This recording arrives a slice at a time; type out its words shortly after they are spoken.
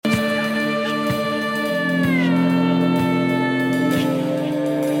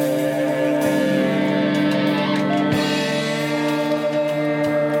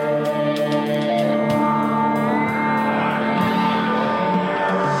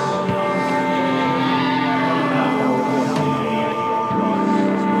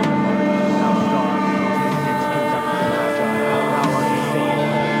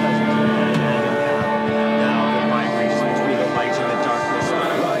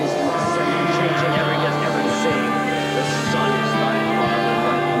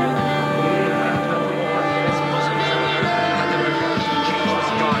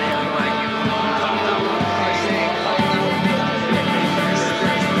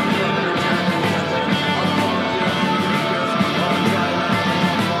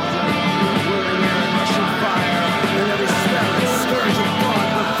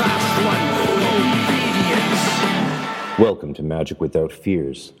Magic Without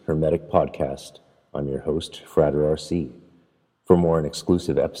Fears Hermetic Podcast. I'm your host, Frater RC. For more and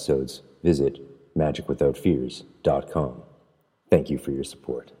exclusive episodes, visit magicwithoutfears.com. Thank you for your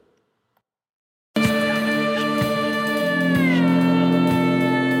support.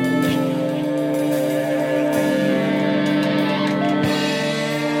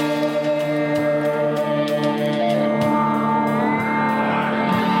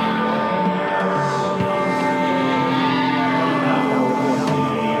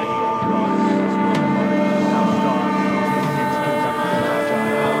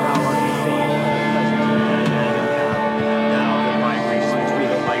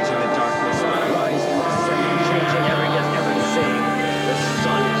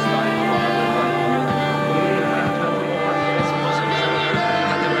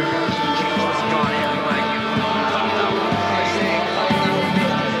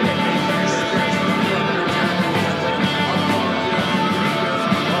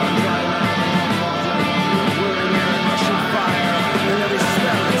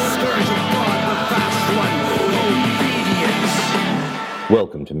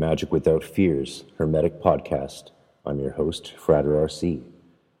 Welcome to Magic Without Fears Hermetic Podcast. I'm your host, Frater RC.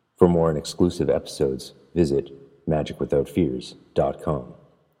 For more and exclusive episodes, visit magicwithoutfears.com.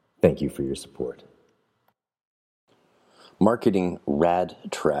 Thank you for your support. Marketing Rad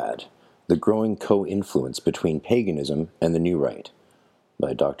Trad, the growing co-influence between paganism and the New Right,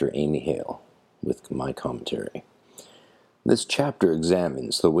 by Dr. Amy Hale, with my commentary. This chapter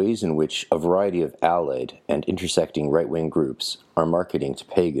examines the ways in which a variety of allied and intersecting right-wing groups are marketing to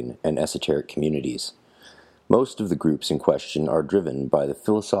pagan and esoteric communities. Most of the groups in question are driven by the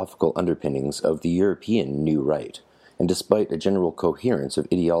philosophical underpinnings of the European New Right, and despite a general coherence of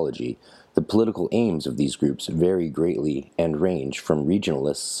ideology, the political aims of these groups vary greatly and range from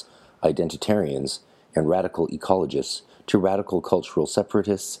regionalists, identitarians, and radical ecologists to radical cultural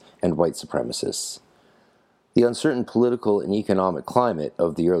separatists and white supremacists. The uncertain political and economic climate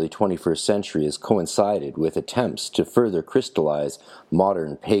of the early 21st century has coincided with attempts to further crystallize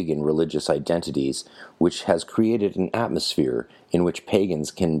modern pagan religious identities, which has created an atmosphere in which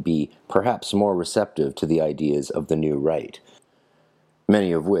pagans can be perhaps more receptive to the ideas of the New Right,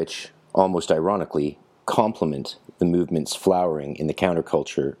 many of which, almost ironically, complement the movement's flowering in the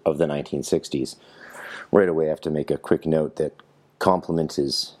counterculture of the 1960s. Right away, I have to make a quick note that complement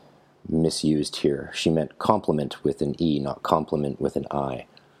is misused here. She meant compliment with an E, not compliment with an I.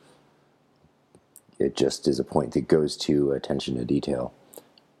 It just is a point that goes to attention to detail.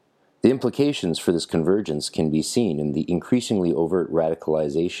 The implications for this convergence can be seen in the increasingly overt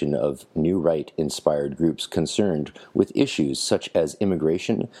radicalization of New Right-inspired groups concerned with issues such as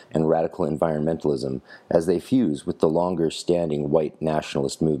immigration and radical environmentalism as they fuse with the longer-standing white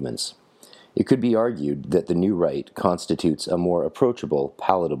nationalist movements. It could be argued that the New Right constitutes a more approachable,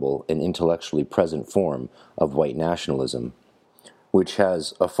 palatable, and intellectually present form of white nationalism, which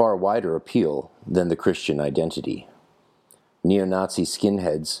has a far wider appeal than the Christian identity. Neo-Nazi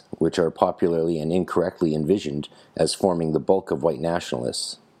skinheads, which are popularly and incorrectly envisioned as forming the bulk of white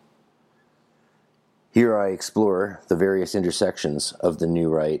nationalists. Here I explore the various intersections of the New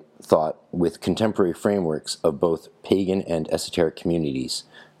Right thought with contemporary frameworks of both pagan and esoteric communities,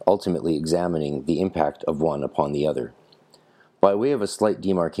 ultimately examining the impact of one upon the other. By way of a slight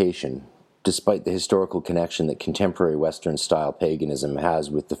demarcation, despite the historical connection that contemporary Western-style paganism has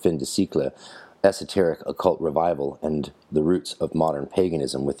with the fin de siècle, esoteric occult revival, and the roots of modern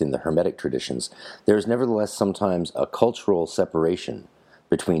paganism within the Hermetic traditions, there is nevertheless sometimes a cultural separation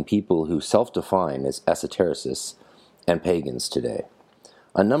between people who self-define as esotericists and pagans today.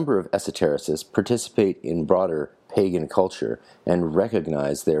 A number of esotericists participate in broader pagan culture and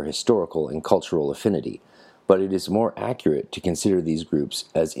recognize their historical and cultural affinity, but it is more accurate to consider these groups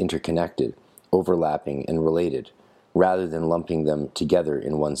as interconnected, overlapping, and related, rather than lumping them together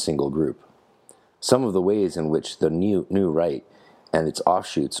in one single group. Some of the ways in which the New Right and its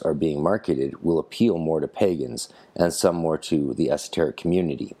offshoots are being marketed will appeal more to pagans and some more to the esoteric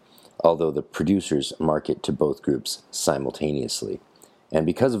community, although the producers market to both groups simultaneously. And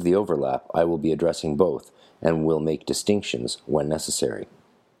because of the overlap, I will be addressing both and will make distinctions when necessary.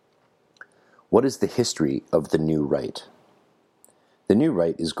 What is the history of the New Right? The New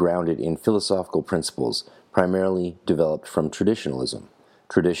Right is grounded in philosophical principles primarily developed from traditionalism.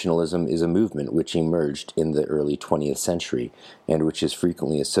 Traditionalism is a movement which emerged in the early 20th century and which is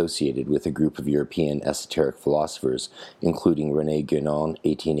frequently associated with a group of European esoteric philosophers, including René Guénon,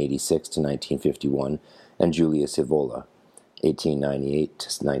 1886 to 1951, and Julius Evola, 1898 to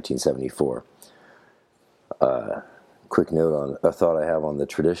 1974. quick note on a thought I have on the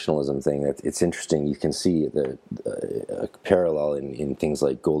traditionalism thing. It's interesting. You can see a parallel in things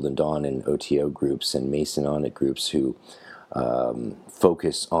like Golden Dawn and OTO groups and Masonic groups who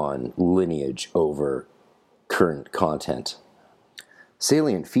focus on lineage over current content.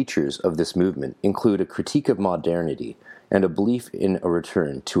 Salient features of this movement include a critique of modernity and a belief in a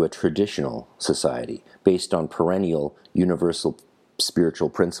return to a traditional society based on perennial, universal spiritual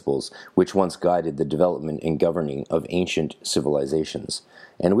principles which once guided the development and governing of ancient civilizations,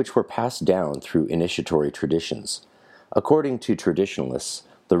 and which were passed down through initiatory traditions. According to traditionalists,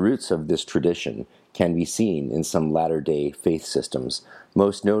 the roots of this tradition can be seen in some latter-day faith systems,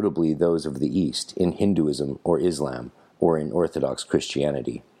 most notably those of the East, in Hinduism or Islam, or in Orthodox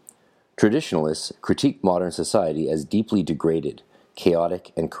Christianity. Traditionalists critique modern society as deeply degraded,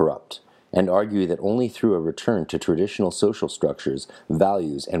 chaotic, and corrupt, and argue that only through a return to traditional social structures,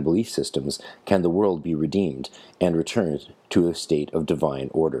 values, and belief systems can the world be redeemed and returned to a state of divine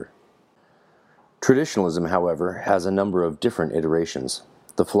order. Traditionalism, however, has a number of different iterations.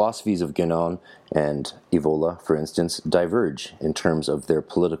 The philosophies of Guénon and Evola, for instance, diverge in terms of their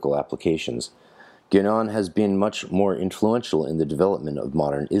political applications. Guénon has been much more influential in the development of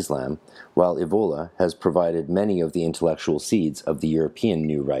modern Islam, while Evola has provided many of the intellectual seeds of the European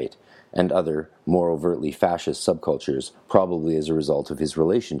New Right and other, more overtly fascist subcultures, probably as a result of his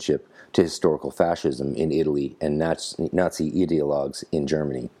relationship to historical fascism in Italy and Nazi ideologues in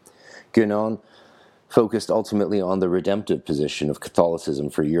Germany. Guénon focused ultimately on the redemptive position of Catholicism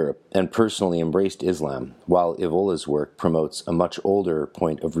for Europe and personally embraced Islam, while Evola's work promotes a much older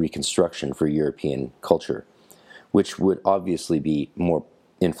point of reconstruction for European culture, which would obviously be more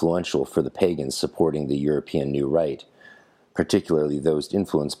influential for the pagans supporting the European New Right, particularly those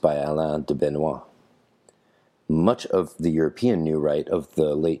influenced by Alain de Benoist. Much of the European New Right of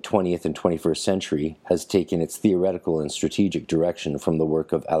the late 20th and 21st century has taken its theoretical and strategic direction from the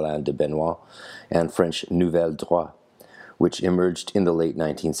work of Alain de Benoist and French Nouvelle Droit, which emerged in the late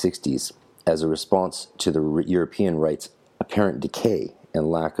 1960s as a response to the European Right's apparent decay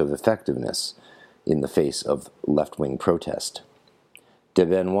and lack of effectiveness in the face of left-wing protest. De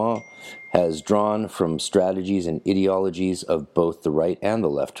Benoist has drawn from strategies and ideologies of both the right and the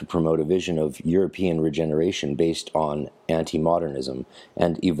left to promote a vision of European regeneration based on anti-modernism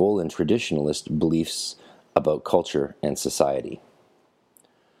and Evolan traditionalist beliefs about culture and society.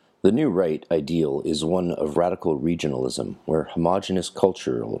 The New Right ideal is one of radical regionalism, where homogeneous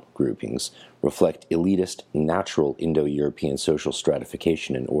cultural groupings reflect elitist, natural Indo-European social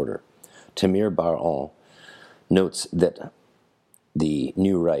stratification and order. Tamir Bar-On notes that the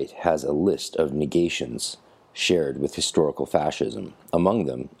New Right has a list of negations shared with historical fascism, among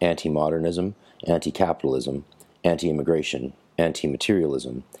them anti-modernism, anti-capitalism, anti-immigration,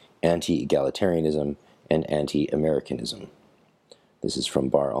 anti-materialism, anti-egalitarianism, and anti-Americanism. This is from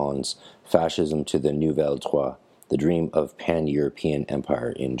Bar-On's Fascism to the Nouvelle Droit, The Dream of Pan-European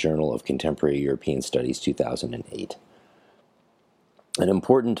Empire in Journal of Contemporary European Studies, 2008. An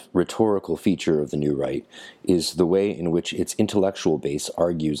important rhetorical feature of the New Right is the way in which its intellectual base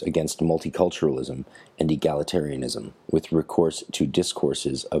argues against multiculturalism and egalitarianism, with recourse to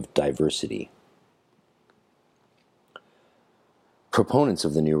discourses of diversity. Proponents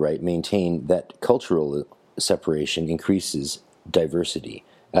of the New Right maintain that cultural separation increases diversity,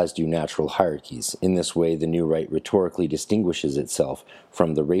 as do natural hierarchies. In this way, the New Right rhetorically distinguishes itself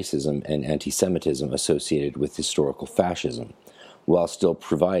from the racism and anti-Semitism associated with historical fascism, while still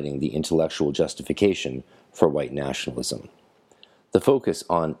providing the intellectual justification for white nationalism. The focus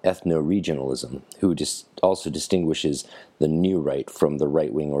on ethno-regionalism, who also distinguishes the New Right from the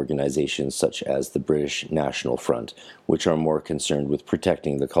right-wing organizations such as the British National Front, which are more concerned with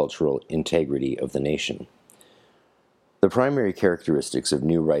protecting the cultural integrity of the nation. The primary characteristics of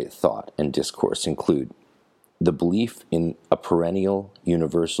New Right thought and discourse include the belief in a perennial,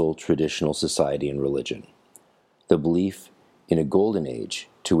 universal, traditional society and religion, the belief in a golden age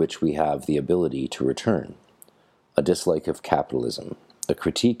to which we have the ability to return, a dislike of capitalism, a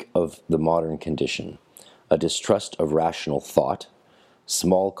critique of the modern condition, a distrust of rational thought,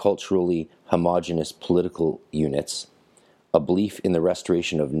 small culturally homogeneous political units, a belief in the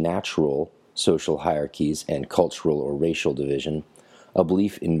restoration of natural social hierarchies and cultural or racial division, a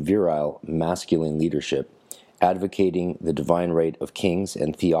belief in virile masculine leadership, advocating the divine right of kings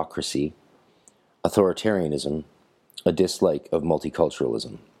and theocracy, authoritarianism, a dislike of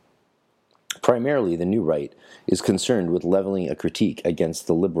multiculturalism. Primarily, the New Right is concerned with leveling a critique against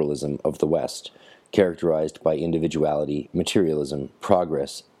the liberalism of the West, characterized by individuality, materialism,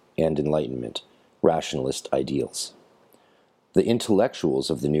 progress, and enlightenment, rationalist ideals. The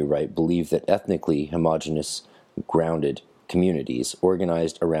intellectuals of the New Right believe that ethnically homogeneous grounded communities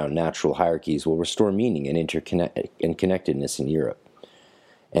organized around natural hierarchies will restore meaning and connectedness in Europe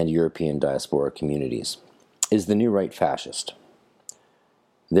and European diaspora communities. Is the new right fascist?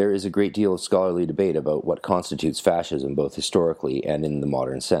 There is a great deal of scholarly debate about what constitutes fascism, both historically and in the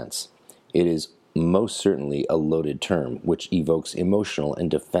modern sense. It is most certainly a loaded term which evokes emotional and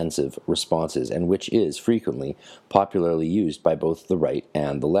defensive responses, and which is frequently popularly used by both the right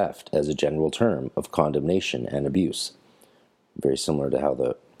and the left as a general term of condemnation and abuse. Very similar to how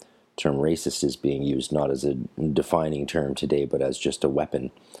the term racist is being used not as a defining term today, but as just a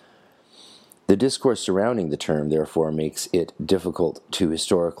weapon. The discourse surrounding the term, therefore, makes it difficult to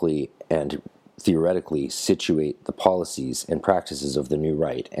historically and theoretically situate the policies and practices of the new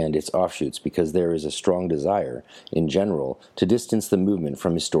right and its offshoots, because there is a strong desire, in general, to distance the movement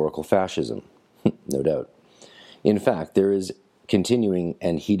from historical fascism. No doubt. In fact, there is continuing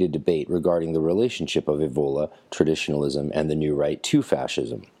and heated debate regarding the relationship of Evola, traditionalism, and the new right to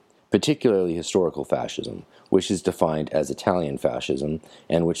fascism, particularly historical fascism, which is defined as Italian fascism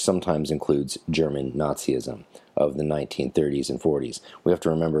and which sometimes includes German Nazism of the 1930s and 40s. We have to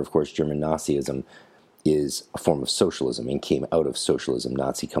remember, of course, German Nazism is a form of socialism and came out of socialism.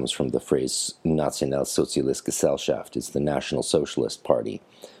 Nazi comes from the phrase Nationalsozialistische Gesellschaft. It's the National Socialist Party.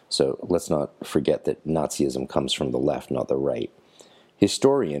 So let's not forget that Nazism comes from the left, not the right.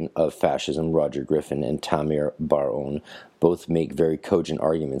 Historian of fascism Roger Griffin and Tamir Bar-On both make very cogent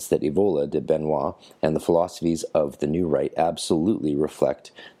arguments that Evola de Benoit and the philosophies of the new right absolutely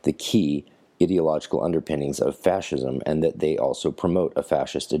reflect the key ideological underpinnings of fascism, and that they also promote a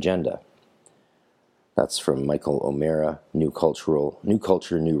fascist agenda. That's from Michael O'Meara, New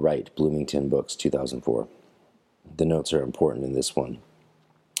Culture, New Right, Bloomington Books, 2004. The notes are important in this one.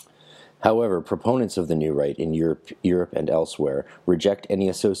 However, proponents of the new right in Europe and elsewhere reject any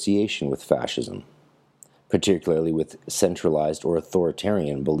association with fascism, particularly with centralized or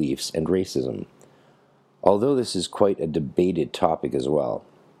authoritarian beliefs and racism, although this is quite a debated topic as well.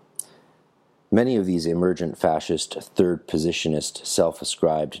 Many of these emergent fascist, third-positionist,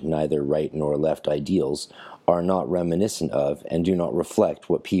 self-ascribed neither right nor left ideals are not reminiscent of and do not reflect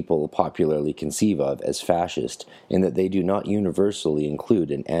what people popularly conceive of as fascist, in that they do not universally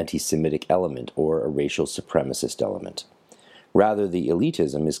include an anti-Semitic element or a racial supremacist element. Rather, the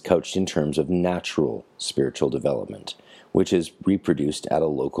elitism is couched in terms of natural spiritual development, which is reproduced at a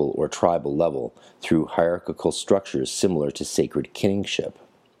local or tribal level through hierarchical structures similar to sacred kingship.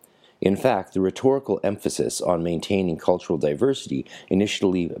 In fact, the rhetorical emphasis on maintaining cultural diversity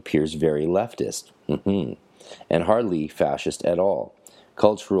initially appears very leftist, and hardly fascist at all.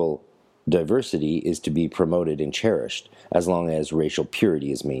 Cultural diversity is to be promoted and cherished as long as racial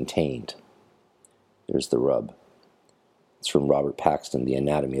purity is maintained. There's the rub. It's from Robert Paxton, The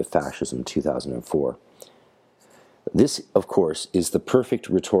Anatomy of Fascism, 2004. This, of course, is the perfect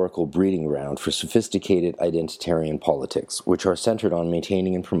rhetorical breeding ground for sophisticated identitarian politics, which are centered on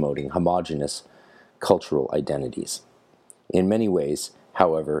maintaining and promoting homogeneous cultural identities. In many ways,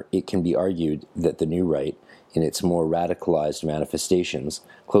 however, it can be argued that the new right, in its more radicalized manifestations,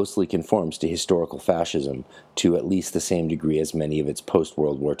 closely conforms to historical fascism to at least the same degree as many of its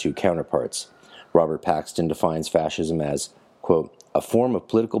post-World War II counterparts. Robert Paxton defines fascism as, quote, a form of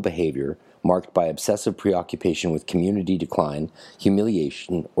political behavior marked by obsessive preoccupation with community decline,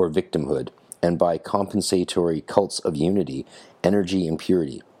 humiliation, or victimhood, and by compensatory cults of unity, energy, and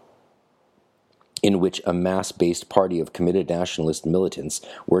purity, in which a mass-based party of committed nationalist militants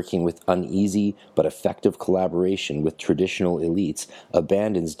working with uneasy but effective collaboration with traditional elites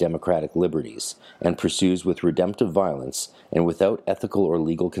abandons democratic liberties and pursues with redemptive violence and without ethical or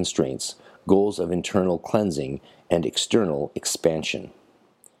legal constraints goals of internal cleansing and external expansion.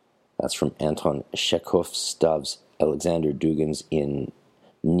 That's from Anton Chekhov-Stav's Alexander Dugin's in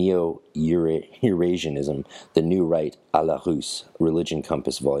Neo-Eurasianism, The New Right à la Russe, Religion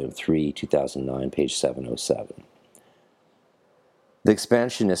Compass, Volume 3, 2009, page 707. The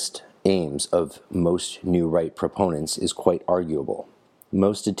expansionist aims of most New Right proponents is quite arguable.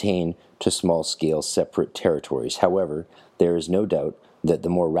 Most attain to small-scale separate territories. However, there is no doubt that the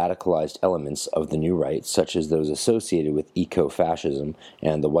more radicalized elements of the New Right, such as those associated with eco-fascism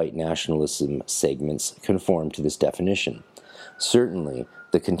and the white nationalism segments, conform to this definition. Certainly,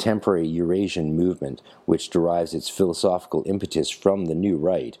 the contemporary Eurasian movement, which derives its philosophical impetus from the New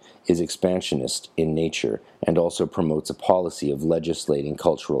Right, is expansionist in nature and also promotes a policy of legislating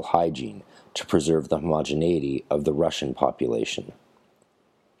cultural hygiene to preserve the homogeneity of the Russian population.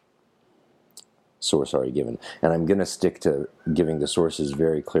 source already given. And I'm going to stick to giving the sources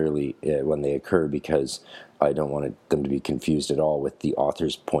very clearly when they occur, because I don't want them to be confused at all with the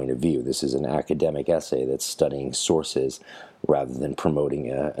author's point of view. This is an academic essay that's studying sources rather than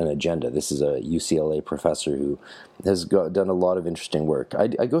promoting an agenda. This is a UCLA professor who has done a lot of interesting work. I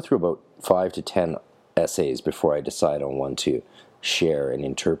go through about 5 to 10 essays before I decide on one to share and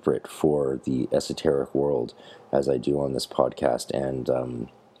interpret for the esoteric world, as I do on this podcast. And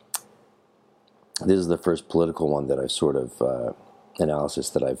this is the first political one that I've sort of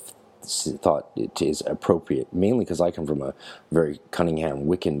analysis that I've thought it is appropriate, mainly because I come from a very Cunningham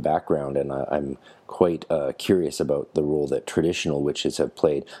Wiccan background, and I'm quite curious about the role that traditional witches have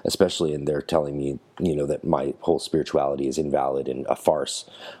played, especially in their telling me, that my whole spirituality is invalid and a farce,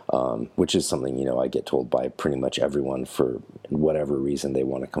 which is something, I get told by pretty much everyone for whatever reason they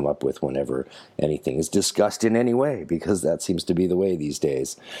want to come up with whenever anything is discussed in any way, because that seems to be the way these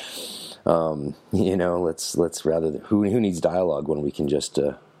days. Let's rather, who needs dialogue when we can just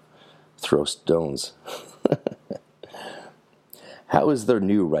throw stones? How is the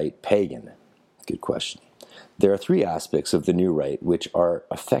new right pagan? Good question. There are 3 aspects of the new right which are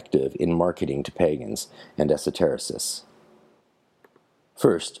effective in marketing to pagans and esotericists.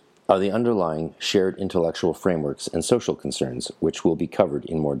 First are the underlying shared intellectual frameworks and social concerns, which will be covered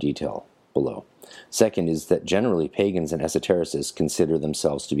in more detail below. Second is that generally pagans and esotericists consider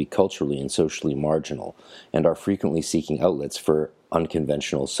themselves to be culturally and socially marginal and are frequently seeking outlets for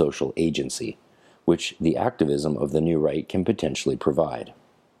unconventional social agency, which the activism of the new right can potentially provide.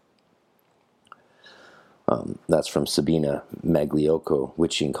 That's from Sabina Magliocco,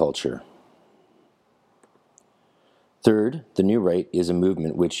 Witching Culture. Third, the new right is a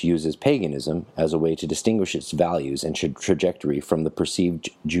movement which uses paganism as a way to distinguish its values and trajectory from the perceived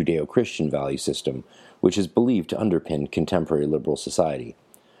Judeo-Christian value system, which is believed to underpin contemporary liberal society.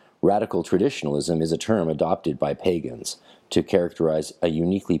 Radical traditionalism is a term adopted by pagans to characterize a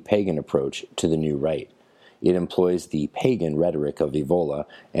uniquely pagan approach to the new right. It employs the pagan rhetoric of Evola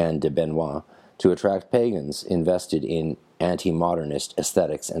and de Benoit to attract pagans invested in anti-modernist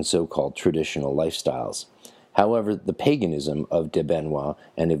aesthetics and so-called traditional lifestyles. However, the paganism of de Benoit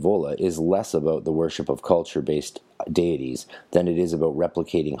and Evola is less about the worship of culture-based deities than it is about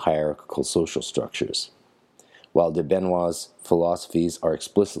replicating hierarchical social structures. While de Benoit's philosophies are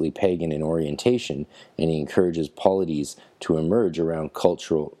explicitly pagan in orientation, and he encourages polities to emerge around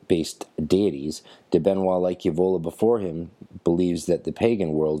cultural-based deities, de Benoit, like Evola before him, believes that the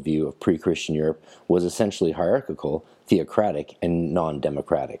pagan worldview of pre-Christian Europe was essentially hierarchical, theocratic, and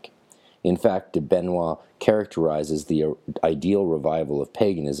non-democratic. In fact, de Benoit characterizes the ideal revival of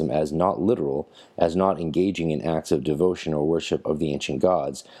paganism as not literal, as not engaging in acts of devotion or worship of the ancient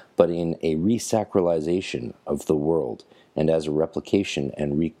gods, but in a resacralization of the world, and as a replication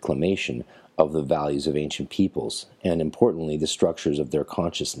and reclamation of the values of ancient peoples, and importantly, the structures of their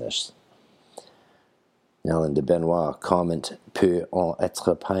consciousness. Alain de Benoit, Comment peut en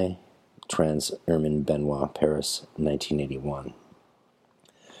être peint, trans Herman Benoit, Paris, 1981.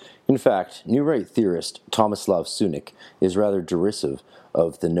 In fact, New Right theorist Tomislav Sunik is rather derisive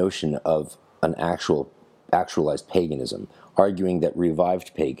of the notion of an actualized paganism, arguing that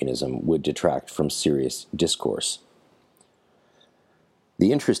revived paganism would detract from serious discourse.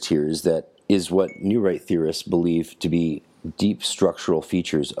 The interest here is what New Right theorists believe to be deep structural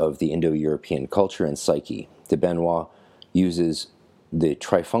features of the Indo-European culture and psyche. De Benoit uses the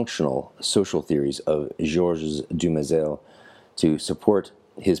trifunctional social theories of Georges Dumézil to support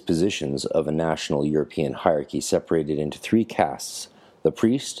his positions of a national European hierarchy separated into 3 castes: the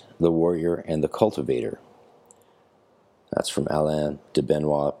priest, the warrior, and the cultivator. That's from Alain de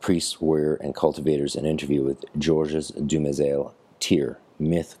Benoit, Priests, Warrior, and Cultivators, an interview with Georges Dumézil, Tyr,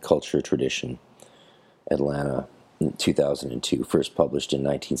 Myth, Culture, Tradition, Atlanta, 2002, first published in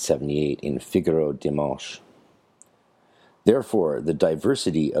 1978 in Figaro Dimanche. Therefore, the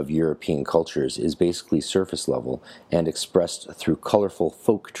diversity of European cultures is basically surface level and expressed through colorful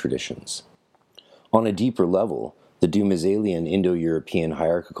folk traditions. On a deeper level, the Dumézilian Indo-European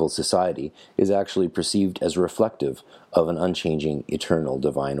hierarchical society is actually perceived as reflective of an unchanging, eternal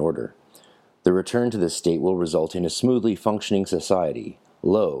divine order. The return to this state will result in a smoothly functioning society,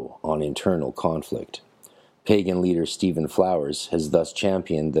 low on internal conflict. Pagan leader Stephen Flowers has thus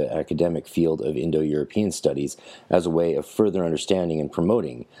championed the academic field of Indo-European studies as a way of further understanding and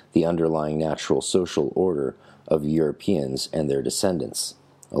promoting the underlying natural social order of Europeans and their descendants.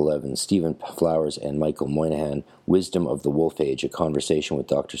 11. Stephen Flowers and Michael Moynihan, Wisdom of the Wolf Age, a conversation with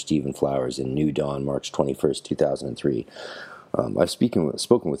Dr. Stephen Flowers in New Dawn, March 21st, 2003. I've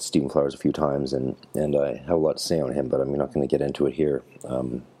spoken with Stephen Flowers a few times, and I have a lot to say on him, but I'm not going to get into it here.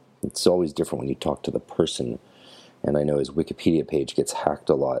 It's always different when you talk to the person. And I know his Wikipedia page gets hacked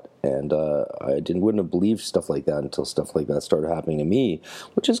a lot, and wouldn't have believed stuff like that until stuff like that started happening to me,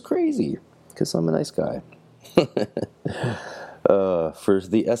 which is crazy, because I'm a nice guy. For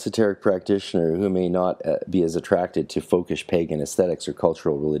the esoteric practitioner who may not be as attracted to folkish pagan aesthetics or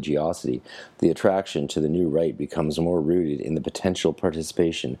cultural religiosity, the attraction to the new rite becomes more rooted in the potential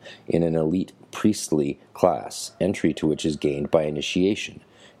participation in an elite priestly class, entry to which is gained by initiation,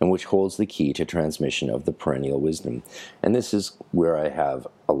 and which holds the key to transmission of the perennial wisdom. And this is where I have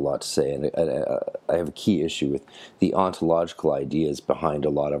a lot to say, and I have a key issue with the ontological ideas behind a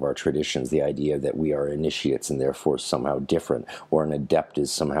lot of our traditions, the idea that we are initiates and therefore somehow different, or an adept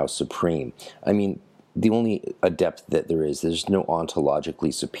is somehow supreme. I mean, the only adept that there's no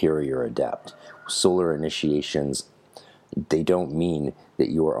ontologically superior adept. Solar initiations, they don't mean that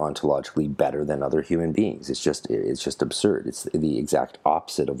you are ontologically better than other human beings. It's just absurd. It's the exact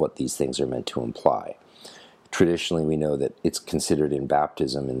opposite of what these things are meant to imply. Traditionally, we know that it's considered in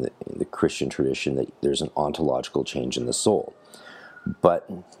baptism, in the Christian tradition, that there's an ontological change in the soul. But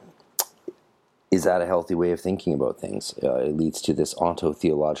is that a healthy way of thinking about things? It leads to this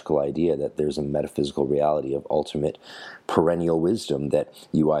ontotheological idea that there's a metaphysical reality of ultimate perennial wisdom that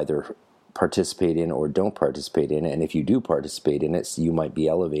you either participate in or don't participate in, and if you do participate in it, you might be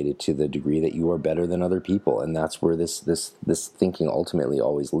elevated to the degree that you are better than other people, and that's where this thinking ultimately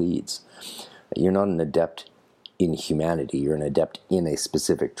always leads. You're not an adept in humanity, you're an adept in a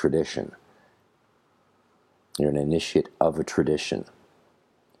specific tradition. You're an initiate of a tradition.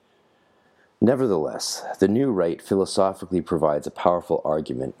 Nevertheless, the new rite philosophically provides a powerful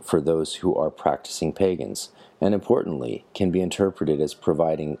argument for those who are practicing pagans, and importantly, can be interpreted as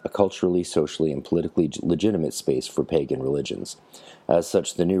providing a culturally, socially, and politically legitimate space for pagan religions. As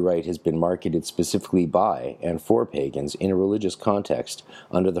such, the new rite has been marketed specifically by and for pagans in a religious context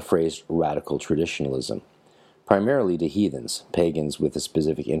under the phrase radical traditionalism. Primarily to heathens, pagans with a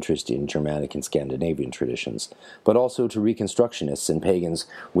specific interest in Germanic and Scandinavian traditions, but also to Reconstructionists and pagans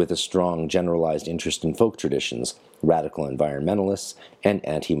with a strong generalized interest in folk traditions, radical environmentalists, and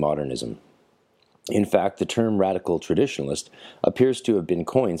anti-modernism. In fact, the term radical traditionalist appears to have been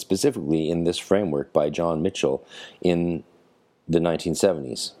coined specifically in this framework by John Mitchell in the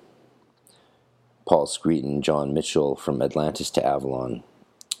 1970s. Paul Screeton, John Mitchell, From Atlantis to Avalon,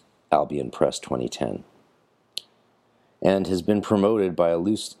 Albion Press, 2010. And has been promoted by a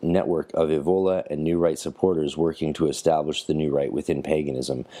loose network of Evola and New Rite supporters working to establish the New Rite within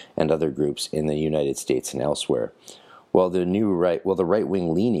paganism and other groups in the United States and elsewhere. While the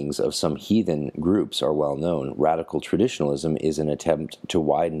right-wing leanings of some heathen groups are well known, radical traditionalism is an attempt to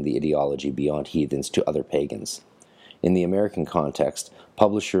widen the ideology beyond heathens to other pagans. In the American context,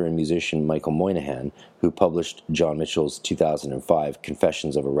 publisher and musician Michael Moynihan, who published John Mitchell's 2005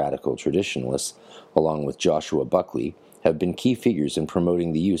 Confessions of a Radical Traditionalist, along with Joshua Buckley, have been key figures in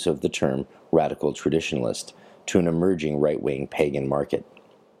promoting the use of the term radical traditionalist to an emerging right-wing pagan market.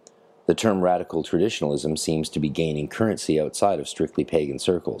 The term radical traditionalism seems to be gaining currency outside of strictly pagan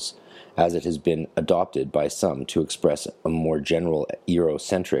circles, as it has been adopted by some to express a more general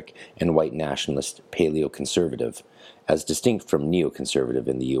Eurocentric and white nationalist paleoconservative, as distinct from neoconservative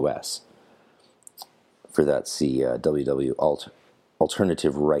in the U.S. For that, see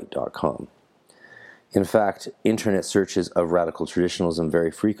www.alternativeright.com. In fact, internet searches of radical traditionalism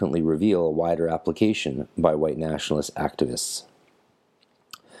very frequently reveal a wider application by white nationalist activists.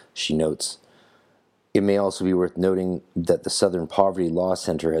 She notes, it may also be worth noting that the Southern Poverty Law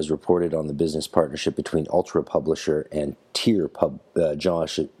Center has reported on the business partnership between Ultra publisher and Joshua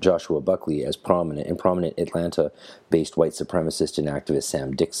Buckley as prominent Atlanta-based white supremacist and activist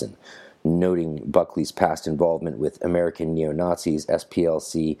Sam Dixon, noting Buckley's past involvement with American neo-Nazis,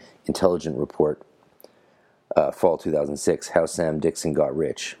 SPLC Intelligence Report, Fall 2006, How Sam Dixon Got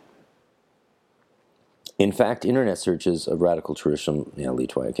Rich. In fact, internet searches of radical tradition,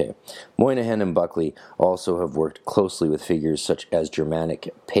 Moynihan and Buckley also have worked closely with figures such as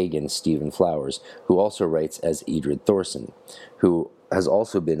Germanic pagan Stephen Flowers, who also writes as Edred Thorson, who has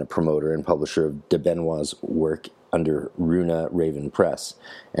also been a promoter and publisher of de Benoit's work under Runa Raven Press,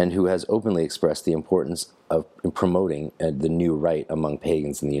 and who has openly expressed the importance of promoting the new rite among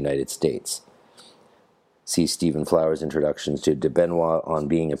pagans in the United States. See Stephen Flowers' introductions to de Benoit on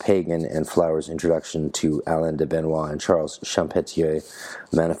being a pagan, and Flowers' introduction to Alain de Benoit and Charles Champetier,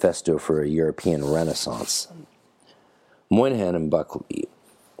 Manifesto for a European Renaissance. Moynihan and Buckley.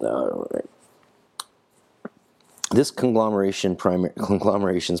 This conglomeration's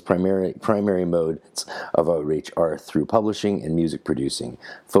primary modes of outreach are through publishing and music producing,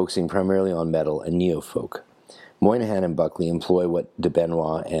 focusing primarily on metal and neo-folk. Moynihan and Buckley employ what de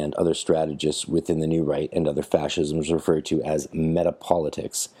Benoit and other strategists within the New Right and other fascisms refer to as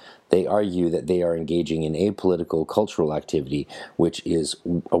metapolitics. They argue that they are engaging in apolitical cultural activity, which is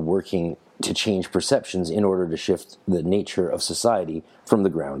a working to change perceptions in order to shift the nature of society from the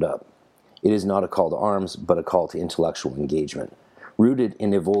ground up. It is not a call to arms, but a call to intellectual engagement. Rooted in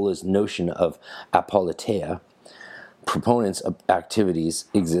Evola's notion of apoliteia, proponents of activities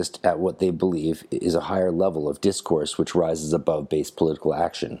exist at what they believe is a higher level of discourse which rises above base political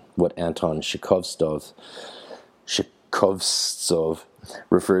action, what Anton Chekhov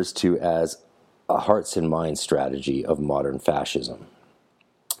refers to as a hearts and minds strategy of modern fascism.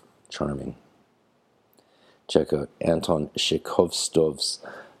 Charming. Check out Anton Chekhov's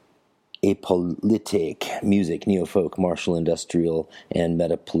Apolitic Music, Neofolk, Martial Industrial, and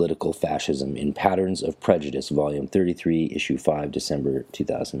Metapolitical Fascism in Patterns of Prejudice, Volume 33, Issue 5, December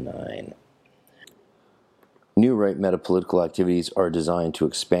 2009. New right metapolitical activities are designed to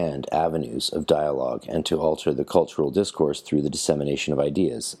expand avenues of dialogue and to alter the cultural discourse through the dissemination of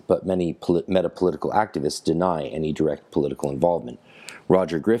ideas, but many metapolitical activists deny any direct political involvement.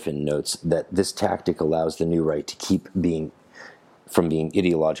 Roger Griffin notes that this tactic allows the new right to keep from being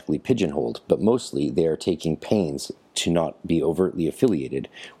ideologically pigeonholed, but mostly they are taking pains to not be overtly affiliated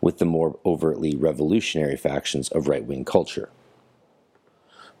with the more overtly revolutionary factions of right-wing culture.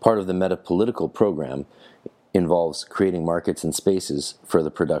 Part of the metapolitical program involves creating markets and spaces for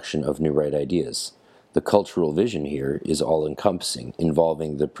the production of new right ideas. The cultural vision here is all-encompassing,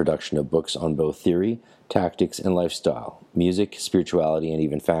 involving the production of books on both theory, tactics, and lifestyle, music, spirituality, and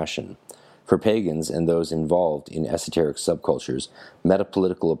even fashion. For pagans and those involved in esoteric subcultures,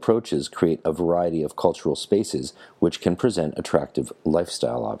 metapolitical approaches create a variety of cultural spaces which can present attractive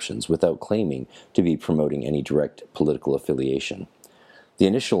lifestyle options without claiming to be promoting any direct political affiliation. The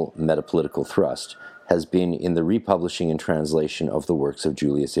initial metapolitical thrust has been in the republishing and translation of the works of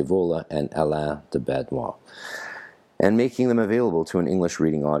Julius Evola and Alain de Benoit, and making them available to an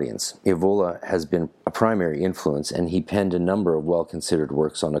English-reading audience. Evola has been a primary influence, and he penned a number of well-considered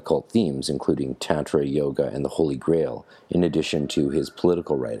works on occult themes, including Tantra, Yoga, and the Holy Grail, in addition to his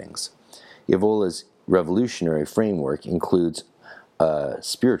political writings. Evola's revolutionary framework includes a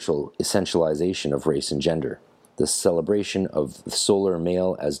spiritual essentialization of race and gender, the celebration of the solar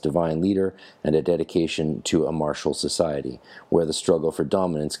male as divine leader, and a dedication to a martial society, where the struggle for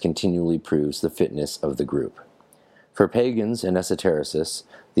dominance continually proves the fitness of the group. For pagans and esotericists,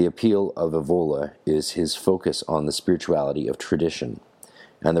 the appeal of Evola is his focus on the spirituality of tradition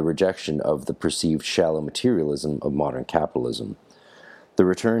and the rejection of the perceived shallow materialism of modern capitalism. The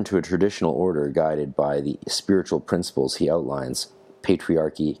return to a traditional order guided by the spiritual principles he outlines,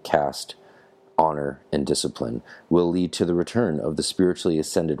 patriarchy, caste, honor, and discipline, will lead to the return of the spiritually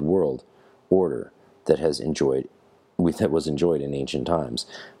ascended world order that was enjoyed in ancient times,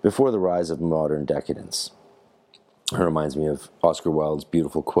 before the rise of modern decadence. It reminds me of Oscar Wilde's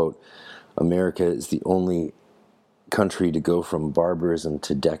beautiful quote, "America is the only country to go from barbarism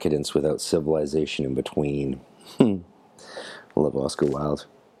to decadence without civilization in between." I love Oscar Wilde.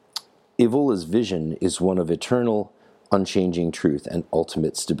 Evola's vision is one of eternal, unchanging truth and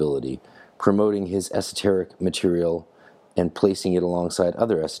ultimate stability, promoting his esoteric material and placing it alongside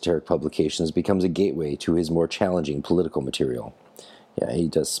other esoteric publications becomes a gateway to his more challenging political material. Yeah, he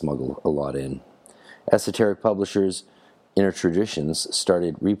does smuggle a lot in. Esoteric publishers, Inner Traditions,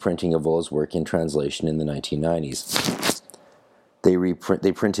 started reprinting Evola's work in translation in the 1990s. They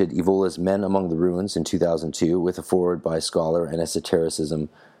printed Evola's Men Among the Ruins in 2002 with a foreword by scholar and esotericism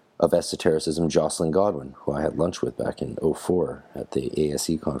Jocelyn Godwin, who I had lunch with back in 2004 at the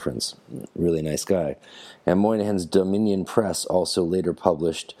ASE conference. Really nice guy. And Moynihan's Dominion Press also later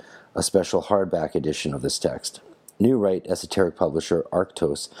published a special hardback edition of this text. New right esoteric publisher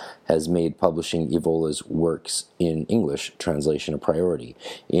Arctos has made publishing Evola's works in English translation a priority,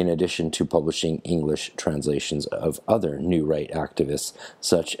 in addition to publishing English translations of other new right activists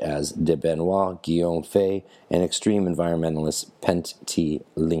such as de Benoit, Guillaume Fay, and extreme environmentalist Pentti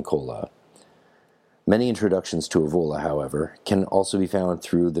Linkola. Many introductions to Evola, however, can also be found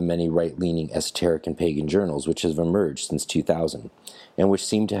through the many right-leaning esoteric and pagan journals which have emerged since 2000, and which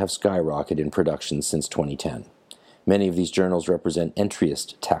seem to have skyrocketed in production since 2010. Many of these journals represent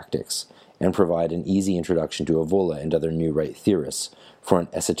entryist tactics and provide an easy introduction to Evola and other new right theorists for an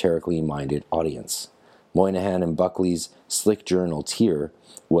esoterically minded audience. Moynihan and Buckley's slick journal Tyr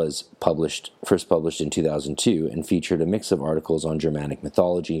was first published in 2002 and featured a mix of articles on Germanic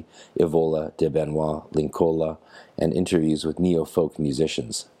mythology, Evola, de Benoit, Linkola, and interviews with neo-folk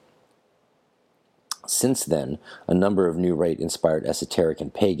musicians. Since then, a number of new right-inspired esoteric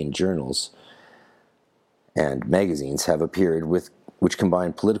and pagan journals and magazines have appeared which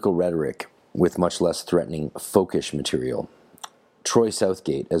combine political rhetoric with much less threatening folkish material. Troy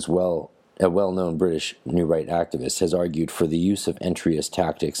Southgate, as well a well-known British New Right activist, has argued for the use of entryist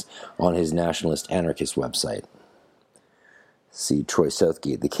tactics on his nationalist anarchist website. See Troy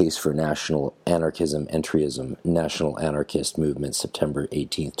Southgate, The Case for National Anarchism, Entryism, National Anarchist Movement, September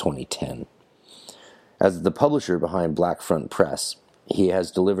 18, 2010. As the publisher behind Black Front Press, he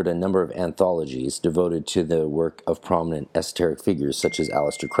has delivered a number of anthologies devoted to the work of prominent esoteric figures such as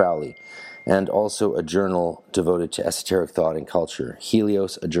Aleister Crowley, and also a journal devoted to esoteric thought and culture,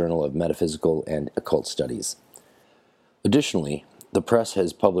 Helios, a journal of metaphysical and occult studies. Additionally, the press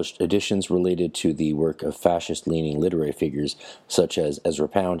has published editions related to the work of fascist-leaning literary figures such as Ezra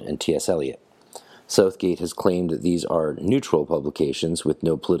Pound and T.S. Eliot. Southgate has claimed that these are neutral publications with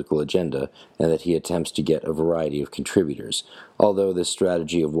no political agenda, and that he attempts to get a variety of contributors, although this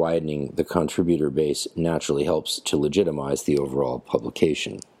strategy of widening the contributor base naturally helps to legitimize the overall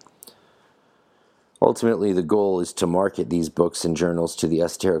publication. Ultimately, the goal is to market these books and journals to the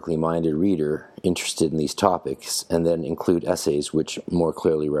esoterically minded reader interested in these topics, and then include essays which more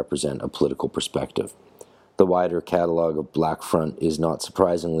clearly represent a political perspective. The wider catalog of Black Front is not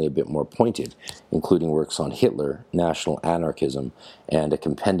surprisingly a bit more pointed, including works on Hitler, national anarchism, and a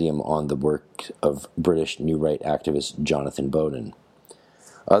compendium on the work of British New Right activist Jonathan Bowden.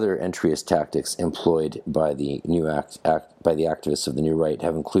 Other entryist tactics employed by the activists of the New Right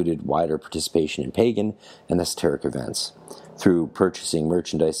have included wider participation in pagan and esoteric events, through purchasing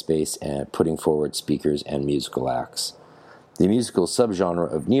merchandise space and putting forward speakers and musical acts. The musical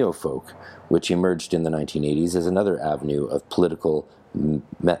subgenre of neofolk, which emerged in the 1980s, is another avenue of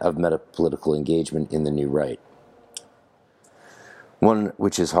metapolitical engagement in the New Right, one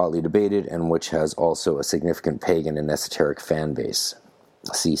which is hotly debated and which has also a significant pagan and esoteric fan base.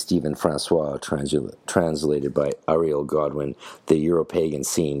 See Stephen Francois, translated by Ariel Godwin, The Europagan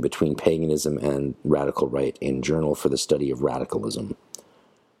Scene Between Paganism and Radical Right in Journal for the Study of Radicalism,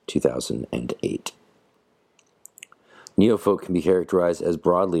 2008. Neofolk can be characterized as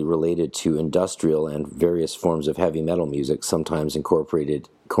broadly related to industrial and various forms of heavy metal music, sometimes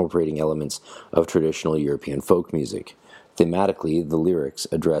incorporating elements of traditional European folk music. Thematically, the lyrics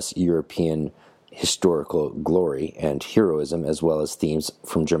address European historical glory and heroism, as well as themes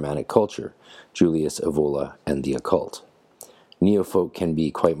from Germanic culture, Julius Evola and the occult. Neofolk can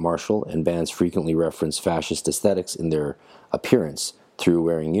be quite martial, and bands frequently reference fascist aesthetics in their appearance through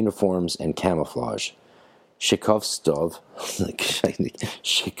wearing uniforms and camouflage. Tchaikovsky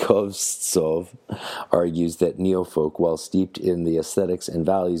argues that neofolk, while steeped in the aesthetics and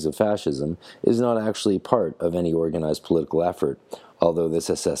values of fascism, is not actually part of any organized political effort, although this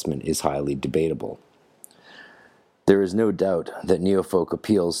assessment is highly debatable. There is no doubt that neofolk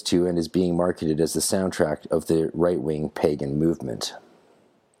appeals to and is being marketed as the soundtrack of the right-wing pagan movement,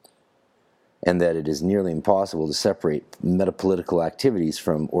 and that it is nearly impossible to separate metapolitical activities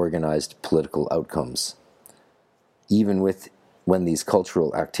from organized political outcomes. Even when these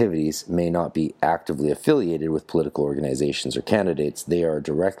cultural activities may not be actively affiliated with political organizations or candidates, they are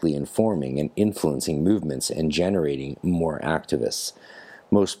directly informing and influencing movements and generating more activists.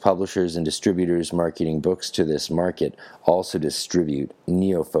 Most publishers and distributors marketing books to this market also distribute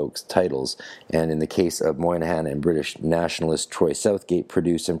neofolk titles, and in the case of Moynihan and British nationalist Troy Southgate,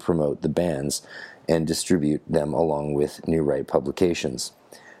 produce and promote the bands and distribute them along with New Right publications.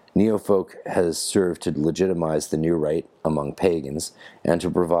 Neofolk has served to legitimize the New Right among pagans and to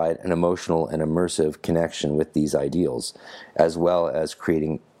provide an emotional and immersive connection with these ideals, as well as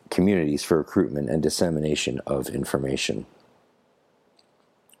creating communities for recruitment and dissemination of information.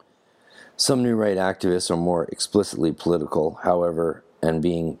 Some New Right activists are more explicitly political, however, and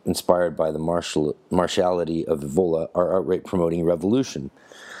being inspired by the martiality of Evola, are outright promoting revolution.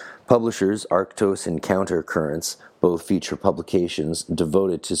 Publishers Arctos and Countercurrents both feature publications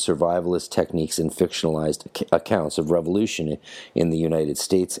devoted to survivalist techniques and fictionalized accounts of revolution in the United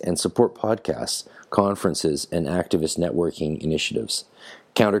States, and support podcasts, conferences, and activist networking initiatives.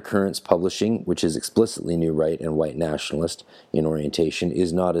 Countercurrents Publishing, which is explicitly New Right and white nationalist in orientation,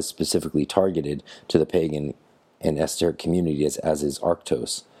 is not as specifically targeted to the pagan and esoteric communities as is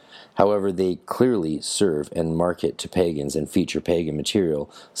Arctos. However, they clearly serve and market to pagans and feature pagan material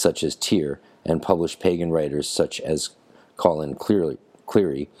such as Tyr, and publish pagan writers such as Colin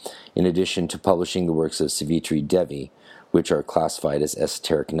Cleary, in addition to publishing the works of Savitri Devi, which are classified as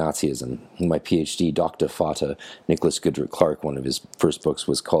esoteric Nazism. In my PhD, Dr. Fata, Nicholas Goodrick Clark, one of his first books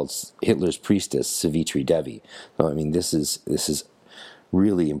was called Hitler's Priestess, Savitri Devi. So, I mean, this is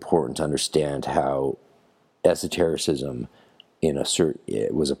really important to understand how esotericism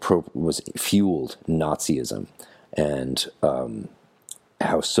was fueled Nazism, and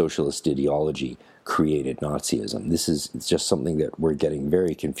how socialist ideology created Nazism. This is just something that we're getting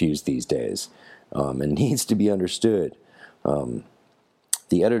very confused these days, and needs to be understood.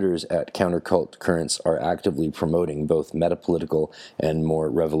 The editors at Countercult Currents are actively promoting both metapolitical and more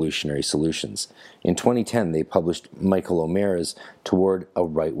revolutionary solutions. In 2010, they published Michael O'Meara's Toward a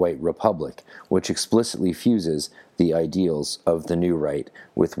Right-White Republic, which explicitly fuses the ideals of the new right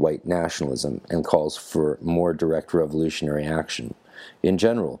with white nationalism and calls for more direct revolutionary action. In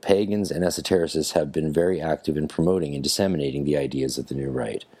general, pagans and esotericists have been very active in promoting and disseminating the ideas of the new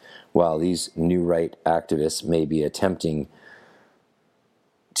right. While these new right activists may be attempting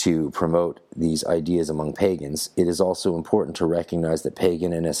to promote these ideas among pagans, it is also important to recognize that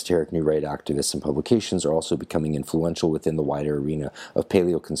pagan and esoteric new right activists and publications are also becoming influential within the wider arena of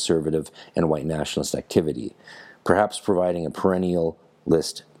paleoconservative and white nationalist activity, perhaps providing a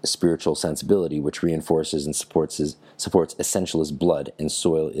perennialist spiritual sensibility which reinforces and supports essentialist blood and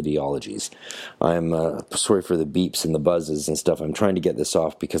soil ideologies. I'm sorry for the beeps and the buzzes and stuff. I'm trying to get this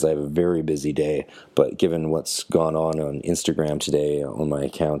off because I have a very busy day, but given what's gone on Instagram today on my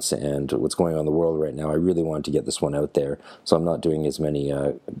accounts and what's going on in the world right now, I really wanted to get this one out there, so I'm not doing as many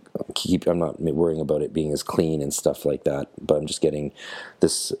I'm not worrying about it being as clean and stuff like that, but I'm just getting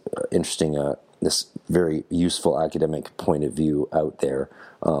this interesting this very useful academic point of view out there,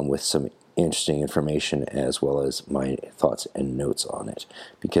 with some interesting information as well as my thoughts and notes on it,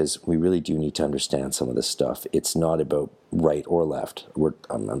 because we really do need to understand some of this stuff. It's not about right or left.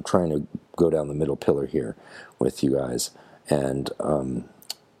 I'm trying to go down the middle pillar here with you guys, and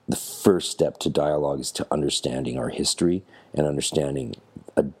the first step to dialogue is to understanding our history and understanding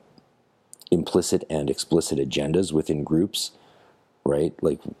implicit and explicit agendas within groups. Right?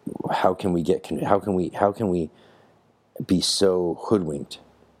 Like, how can we be so hoodwinked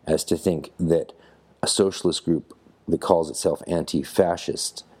as to think that a socialist group that calls itself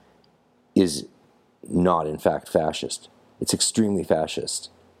anti-fascist is not in fact fascist? It's extremely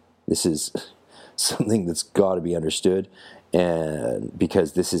fascist. This is something that's got to be understood, and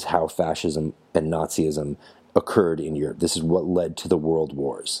because this is how fascism and Nazism occurred in Europe. This is what led to the world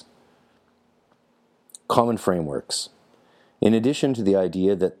wars. Common frameworks. In addition to the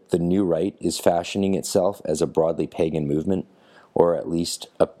idea that the new right is fashioning itself as a broadly pagan movement, or at least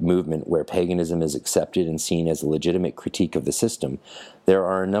a movement where paganism is accepted and seen as a legitimate critique of the system, there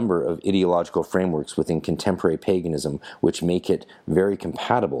are a number of ideological frameworks within contemporary paganism which make it very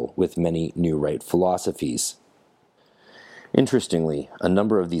compatible with many new right philosophies. Interestingly, a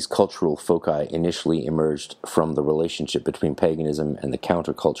number of these cultural foci initially emerged from the relationship between paganism and the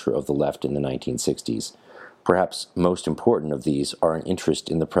counterculture of the left in the 1960s. Perhaps most important of these are an interest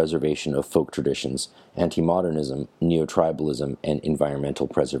in the preservation of folk traditions, anti-modernism, neo-tribalism, and environmental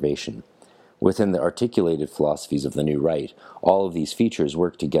preservation. Within the articulated philosophies of the New Right, all of these features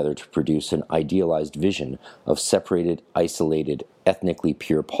work together to produce an idealized vision of separated, isolated, ethnically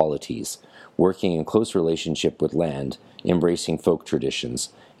pure polities, working in close relationship with land, embracing folk traditions,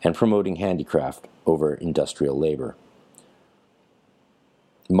 and promoting handicraft over industrial labor.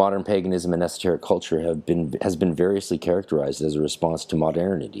 Modern paganism and esoteric culture has been variously characterized as a response to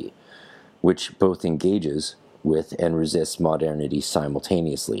modernity, which both engages with and resists modernity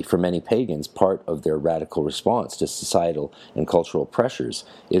simultaneously. For many pagans, part of their radical response to societal and cultural pressures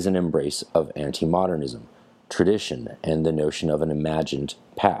is an embrace of anti-modernism, tradition, and the notion of an imagined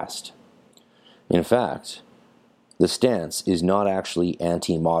past. In fact, the stance is not actually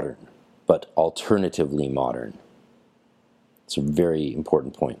anti-modern, but alternatively modern. It's a very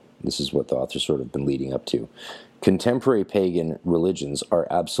important point. This is what the author's sort of been leading up to. Contemporary pagan religions are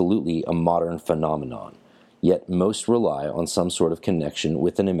absolutely a modern phenomenon, yet most rely on some sort of connection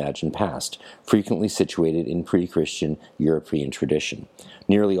with an imagined past, frequently situated in pre-Christian European tradition.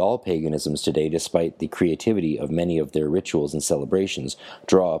 Nearly all paganisms today, despite the creativity of many of their rituals and celebrations,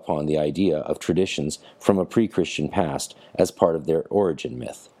 draw upon the idea of traditions from a pre-Christian past as part of their origin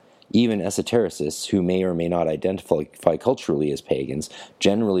myth. Even esotericists, who may or may not identify culturally as pagans,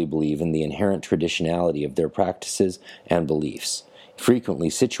 generally believe in the inherent traditionality of their practices and beliefs, frequently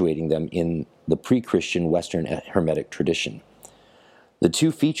situating them in the pre-Christian Western Hermetic tradition. The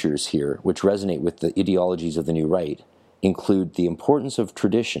two features here, which resonate with the ideologies of the New Right, include the importance of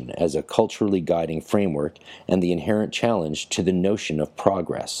tradition as a culturally guiding framework and the inherent challenge to the notion of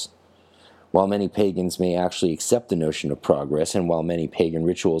progress. While many pagans may actually accept the notion of progress, and while many pagan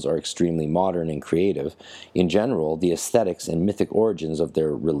rituals are extremely modern and creative, in general, the aesthetics and mythic origins of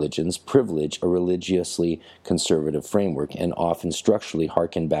their religions privilege a religiously conservative framework and often structurally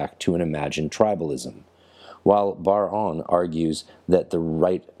harken back to an imagined tribalism. While Bar-On argues that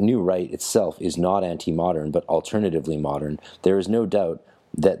the new right itself is not anti-modern but alternatively modern, there is no doubt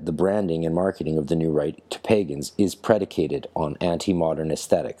that the branding and marketing of the new right to pagans is predicated on anti-modern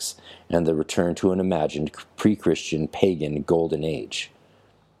aesthetics and the return to an imagined pre-Christian pagan golden age.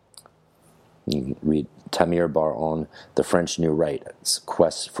 You can read Tamir Bar-On, The French New Right's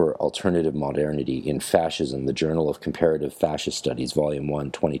Quest for Alternative Modernity in Fascism, the Journal of Comparative Fascist Studies, Volume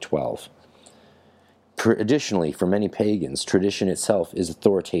 1, 2012. Additionally, for many pagans, tradition itself is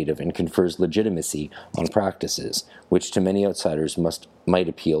authoritative and confers legitimacy on practices, which to many outsiders might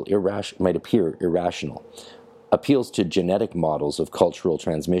appear irrational. Appeals to genetic models of cultural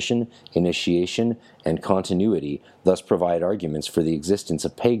transmission, initiation, and continuity thus provide arguments for the existence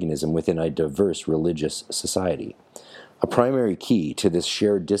of paganism within a diverse religious society. A primary key to this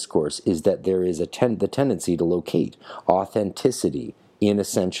shared discourse is that there is the tendency to locate authenticity in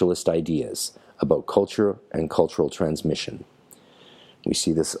essentialist ideas about culture and cultural transmission. We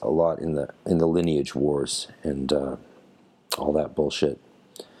see this a lot in the lineage wars and all that bullshit.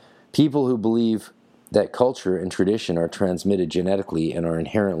 People who believe that culture and tradition are transmitted genetically and are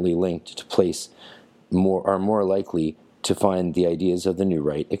inherently linked to place are more likely to find the ideas of the new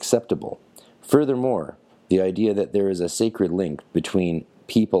right acceptable. Furthermore, the idea that there is a sacred link between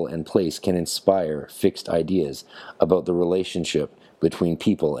people and place can inspire fixed ideas about the relationship between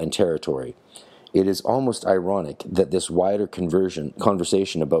people and territory. It is almost ironic that this wider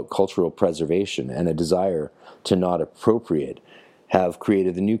conversation about cultural preservation and a desire to not appropriate have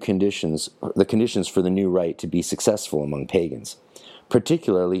created the conditions for the new right to be successful among pagans,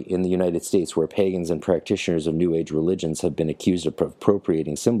 particularly in the United States, where pagans and practitioners of New Age religions have been accused of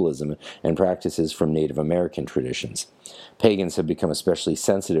appropriating symbolism and practices from Native American traditions. Pagans have become especially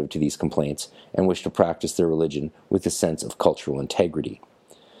sensitive to these complaints and wish to practice their religion with a sense of cultural integrity.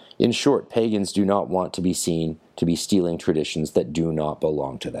 In short, pagans do not want to be seen to be stealing traditions that do not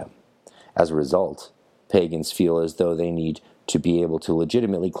belong to them. As a result, pagans feel as though they need to be able to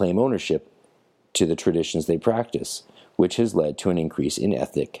legitimately claim ownership to the traditions they practice, which has led to an increase in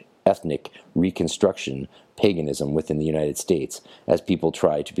ethnic reconstruction paganism within the United States, as people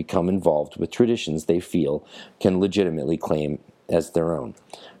try to become involved with traditions they feel can legitimately claim as their own.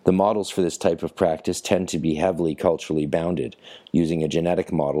 The models for this type of practice tend to be heavily culturally bounded, using a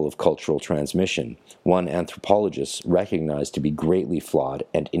genetic model of cultural transmission, one anthropologists recognize to be greatly flawed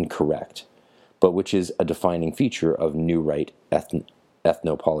and incorrect, but which is a defining feature of New Right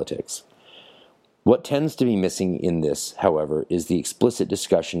ethnopolitics. What tends to be missing in this, however, is the explicit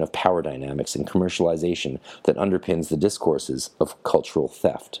discussion of power dynamics and commercialization that underpins the discourses of cultural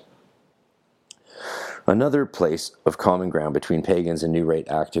theft. Another place of common ground between pagans and New Right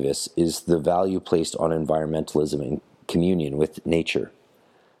activists is the value placed on environmentalism in communion with nature.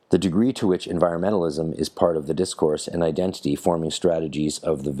 The degree to which environmentalism is part of the discourse and identity forming strategies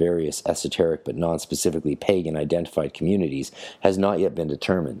of the various esoteric but non-specifically pagan-identified communities has not yet been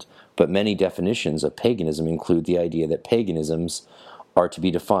determined, but many definitions of paganism include the idea that paganisms are to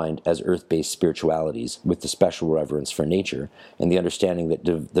be defined as earth-based spiritualities with the special reverence for nature and the understanding that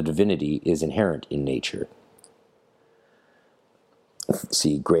the divinity is inherent in nature.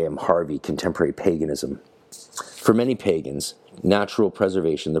 See Graham Harvey, Contemporary Paganism. For many pagans, natural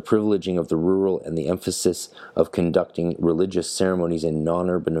preservation, the privileging of the rural, and the emphasis of conducting religious ceremonies in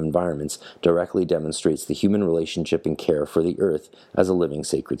non-urban environments directly demonstrates the human relationship and care for the earth as a living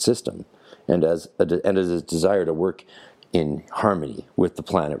sacred system, and as a desire to work in harmony with the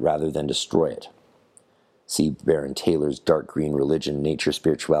planet rather than destroy it. See Baron Taylor's Dark Green Religion, Nature,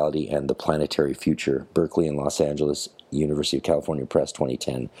 Spirituality, and the Planetary Future, Berkeley and Los Angeles, University of California Press,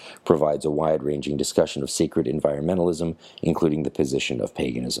 2010, provides a wide-ranging discussion of sacred environmentalism, including the position of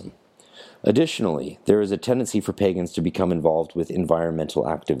paganism. Additionally, there is a tendency for pagans to become involved with environmental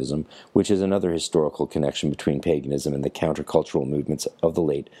activism, which is another historical connection between paganism and the countercultural movements of the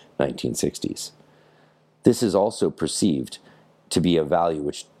late 1960s. This is also perceived to be a value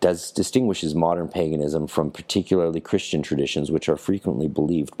which distinguishes modern paganism from particularly Christian traditions, which are frequently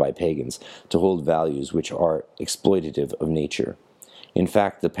believed by pagans to hold values which are exploitative of nature. In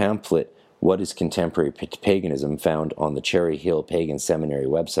fact, the pamphlet What is Contemporary Paganism, found on the Cherry Hill Pagan Seminary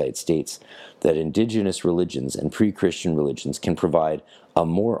website, states that indigenous religions and pre-Christian religions can provide a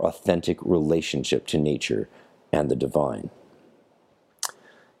more authentic relationship to nature and the divine.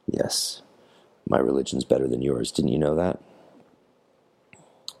 Yes. My religion's better than yours. Didn't you know that?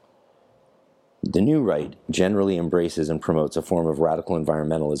 The New Right generally embraces and promotes a form of radical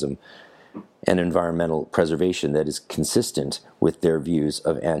environmentalism and environmental preservation that is consistent with their views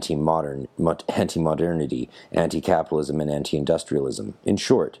of anti-modernity, anti-capitalism, and anti-industrialism. In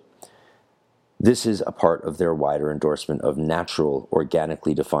short, This is a part of their wider endorsement of natural,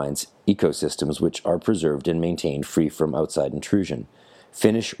 organically defined ecosystems which are preserved and maintained free from outside intrusion.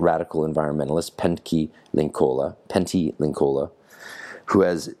 Finnish radical environmentalist Pentti Linkola, who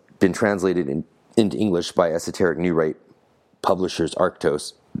has been translated into English by esoteric New Right publishers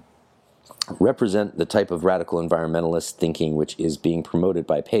Arctos, represent the type of radical environmentalist thinking which is being promoted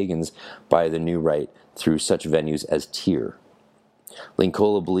by pagans by the New Right through such venues as TIR.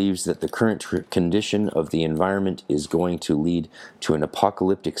 Linkola believes that the current condition of the environment is going to lead to an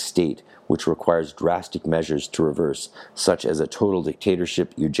apocalyptic state which requires drastic measures to reverse, such as a total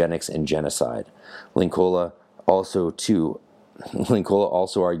dictatorship, eugenics, and genocide. Linkola also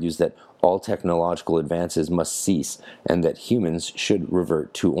argues that all technological advances must cease and that humans should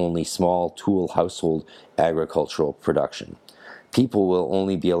revert to only small tool household agricultural production. People will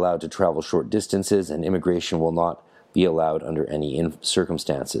only be allowed to travel short distances and immigration will not be allowed under any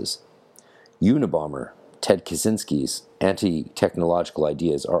circumstances. Unabomber Ted Kaczynski's anti-technological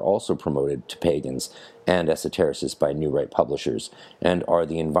ideas are also promoted to pagans and esotericists by New Right publishers, and are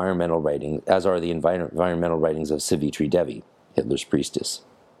the environmental writings of Savitri Devi, Hitler's priestess.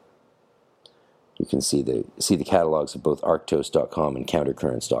 You can see the catalogs of both Arctos.com and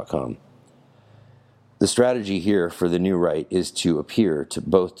Countercurrents.com. The strategy here for the New Right is to appear to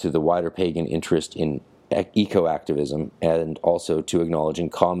both to the wider pagan interest in eco-activism and also to acknowledging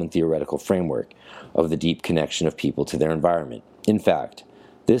common theoretical framework of the deep connection of people to their environment. In fact,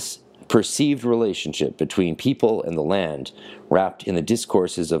 this perceived relationship between people and the land, wrapped in the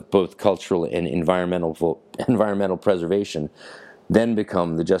discourses of both cultural and environmental preservation, then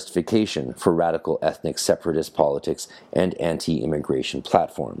become the justification for radical ethnic separatist politics and anti-immigration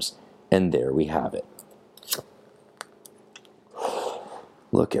platforms. And there we have it.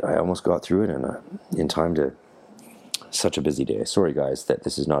 Look, I almost got through it in time to such a busy day. Sorry, guys, that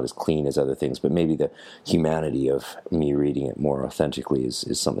this is not as clean as other things, but maybe the humanity of me reading it more authentically is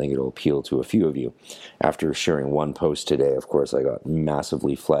something that will appeal to a few of you. After sharing one post today, of course, I got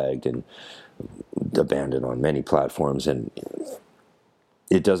massively flagged and abandoned on many platforms, and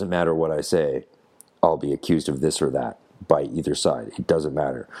it doesn't matter what I say. I'll be accused of this or that by either side. It doesn't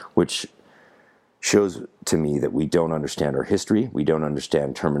matter, which shows to me that we don't understand our history, we don't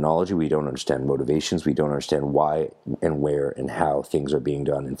understand terminology, we don't understand motivations, we don't understand why and where and how things are being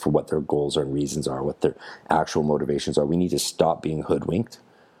done and for what their goals and reasons are, what their actual motivations are. We need to stop being hoodwinked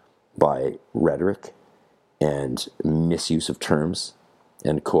by rhetoric and misuse of terms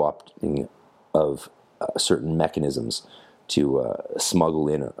and co-opting of certain mechanisms to smuggle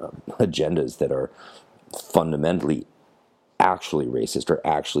in agendas that are fundamentally actually racist or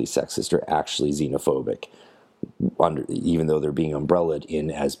actually sexist or actually xenophobic, even though they're being umbrellaed in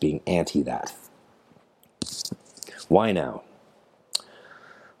as being anti that. Why now?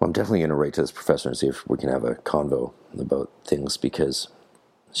 Well, I'm definitely going to write to this professor and see if we can have a convo about things, because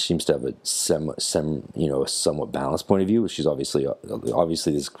she seems to have a somewhat balanced point of view. She's obviously this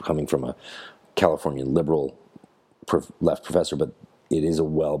is coming from a California liberal left professor, but it is a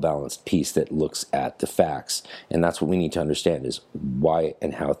well-balanced piece that looks at the facts, and that's what we need to understand, is why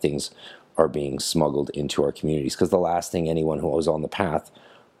and how things are being smuggled into our communities. Because the last thing anyone who is on the path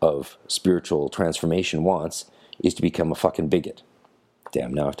of spiritual transformation wants is to become a fucking bigot.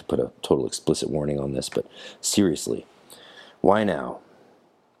 Damn, now I have to put a total explicit warning on this, but seriously, why now?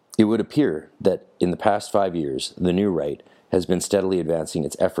 It would appear that in the past 5 years, the New Right has been steadily advancing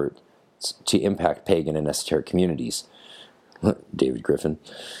its efforts to impact pagan and esoteric communities. David Griffin.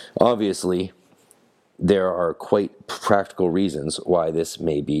 Obviously, there are quite practical reasons why this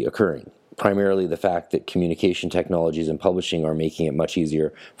may be occurring. Primarily the fact that communication technologies and publishing are making it much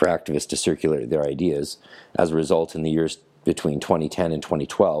easier for activists to circulate their ideas. As a result, in the years between 2010 and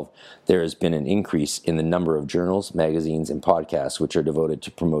 2012, there has been an increase in the number of journals, magazines, and podcasts which are devoted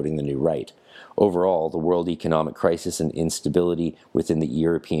to promoting the New Right. Overall, the world economic crisis and instability within the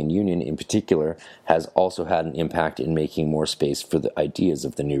European Union in particular has also had an impact in making more space for the ideas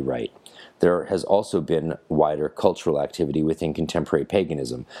of the New Right. There has also been wider cultural activity within contemporary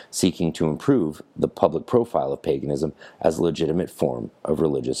paganism, seeking to improve the public profile of paganism as a legitimate form of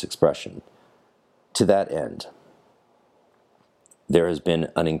religious expression. To that end, there has been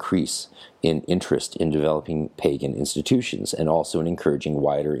an increase in interest in developing pagan institutions and also in encouraging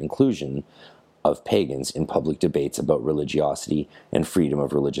wider inclusion of pagans in public debates about religiosity and freedom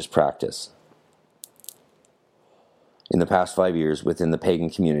of religious practice. In the past 5 years, within the pagan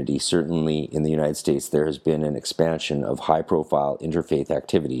community, certainly in the United States, there has been an expansion of high-profile interfaith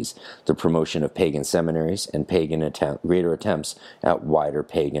activities, the promotion of pagan seminaries, and greater attempts at wider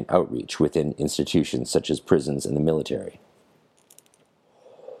pagan outreach within institutions such as prisons and the military.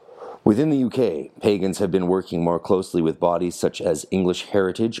 Within the UK, pagans have been working more closely with bodies such as English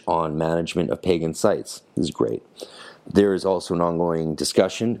Heritage on management of pagan sites. This is great. There is also an ongoing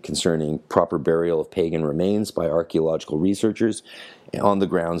discussion concerning proper burial of pagan remains by archaeological researchers on the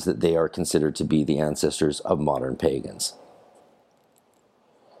grounds that they are considered to be the ancestors of modern pagans.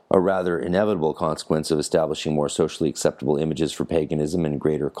 A rather inevitable consequence of establishing more socially acceptable images for paganism and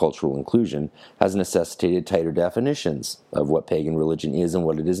greater cultural inclusion has necessitated tighter definitions of what pagan religion is and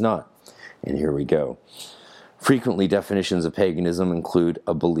what it is not. And here we go. Frequently, definitions of paganism include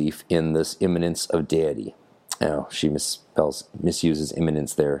a belief in this immanence of deity. Now, she misuses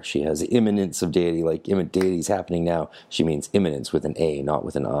immanence there. She has immanence of deity, like deity is happening now. She means immanence with an A, not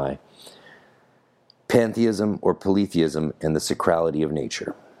with an I. Pantheism or polytheism and the sacrality of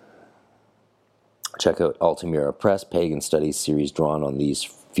nature. Check out Altamira Press Pagan Studies series drawn on these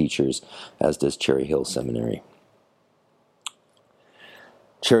features, as does Cherry Hill Seminary.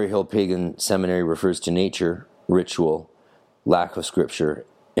 Cherry Hill Pagan Seminary refers to nature, ritual, lack of scripture,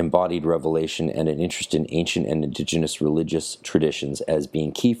 embodied revelation, and an interest in ancient and indigenous religious traditions as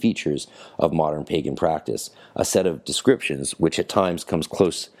being key features of modern pagan practice, a set of descriptions which at times comes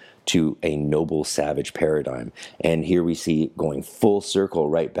close to a noble savage paradigm. And here we see going full circle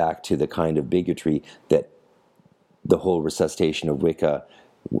right back to the kind of bigotry that the whole resuscitation of Wicca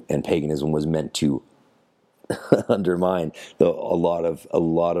and paganism was meant to undermine. A lot of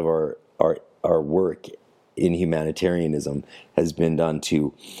our work in humanitarianism has been done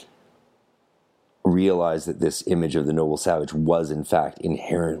to realize that this image of the noble savage was in fact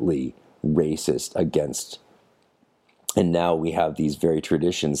inherently racist against. And now we have these very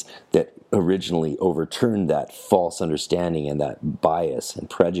traditions that originally overturned that false understanding and that bias and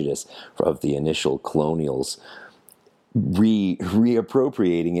prejudice of the initial colonials,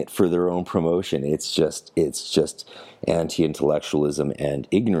 reappropriating it for their own promotion. It's just anti-intellectualism and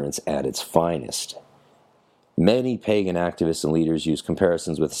ignorance at its finest. Many pagan activists and leaders use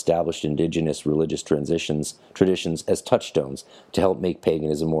comparisons with established indigenous religious traditions as touchstones to help make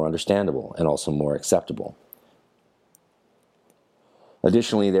paganism more understandable and also more acceptable.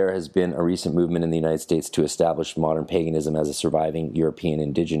 Additionally, there has been a recent movement in the United States to establish modern paganism as a surviving European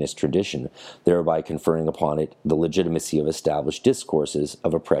indigenous tradition, thereby conferring upon it the legitimacy of established discourses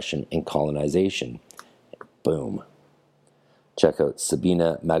of oppression and colonization. Boom. Check out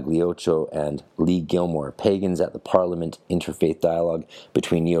Sabina Magliocco and Lee Gilmore, Pagans at the Parliament, Interfaith Dialogue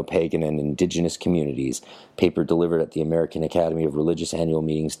Between Neo-Pagan and Indigenous Communities, paper delivered at the American Academy of Religious Annual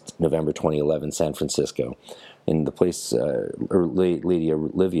Meetings, November 2011, San Francisco. In the place, Lady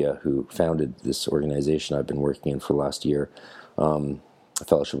Olivia, who founded this organization I've been working in for the last year,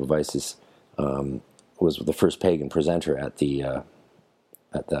 Fellowship of Isis, was the first pagan presenter at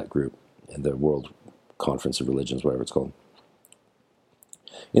that group, the World Conference of Religions, whatever it's called.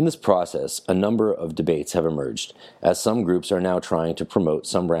 In this process, a number of debates have emerged, as some groups are now trying to promote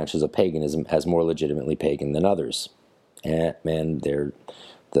some branches of paganism as more legitimately pagan than others. The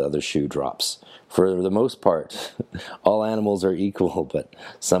other shoe drops. For the most part, all animals are equal, but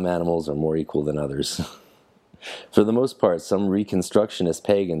some animals are more equal than others. For the most part, some Reconstructionist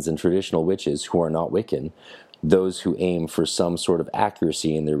pagans and traditional witches who are not Wiccan, those who aim for some sort of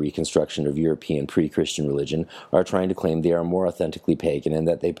accuracy in their reconstruction of European pre-Christian religion, are trying to claim they are more authentically pagan and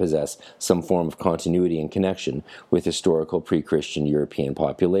that they possess some form of continuity and connection with historical pre-Christian European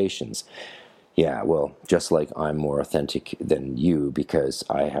populations. Yeah, well, just like I'm more authentic than you because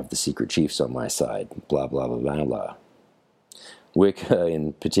I have the secret chiefs on my side, blah, blah, blah, blah, blah. Wicca,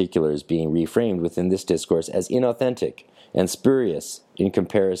 in particular, is being reframed within this discourse as inauthentic and spurious in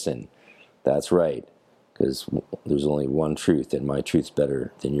comparison. That's right, because there's only one truth, and my truth's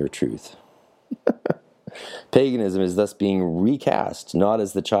better than your truth. Paganism is thus being recast, not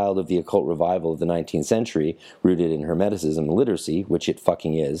as the child of the occult revival of the 19th century, rooted in Hermeticism and literacy, which it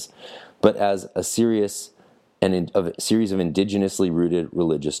fucking is, but as a series of indigenously rooted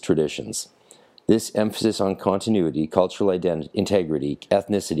religious traditions. This emphasis on continuity, cultural integrity,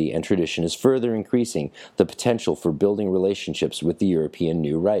 ethnicity, and tradition is further increasing the potential for building relationships with the European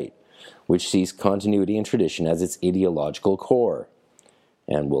New Right, which sees continuity and tradition as its ideological core,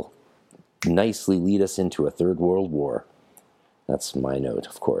 and will nicely lead us into a third world war. That's my note,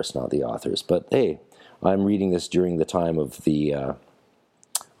 of course, not the author's. But hey, I'm reading this during the time of the...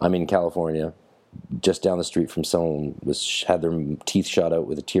 I'm in California, just down the street from someone had their teeth shot out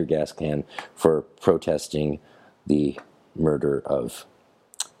with a tear gas can for protesting the murder of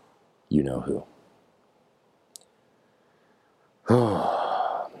you-know-who.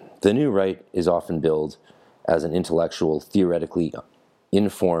 The New Right is often billed as an intellectual, theoretically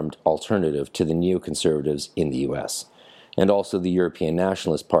informed alternative to the neoconservatives in the U.S., and also the European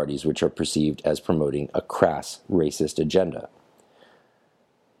nationalist parties, which are perceived as promoting a crass racist agenda.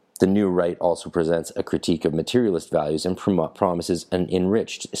 The New Right also presents a critique of materialist values and promises an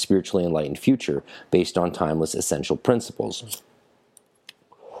enriched, spiritually enlightened future based on timeless essential principles.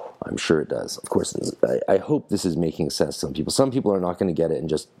 I'm sure it does. Of course, I hope this is making sense to some people. Some people are not going to get it and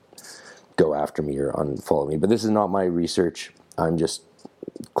just go after me or unfollow me, but this is not my research. I'm just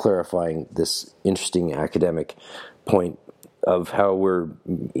clarifying this interesting academic point of how we're,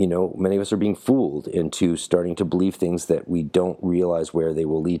 many of us are being fooled into starting to believe things that we don't realize where they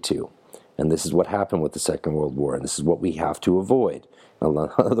will lead to. And this is what happened with the Second World War, and this is what we have to avoid.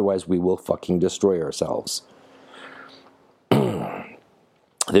 Otherwise, we will fucking destroy ourselves.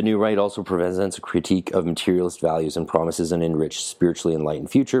 The New Right also presents a critique of materialist values and promises an enriched, spiritually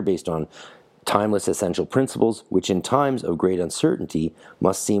enlightened future based on timeless essential principles, which in times of great uncertainty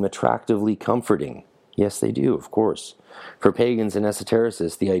must seem attractively comforting. Yes, they do, of course. For pagans and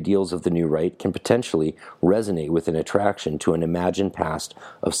esotericists, the ideals of the New Right can potentially resonate with an attraction to an imagined past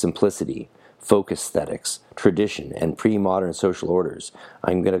of simplicity, folk aesthetics, tradition, and pre-modern social orders.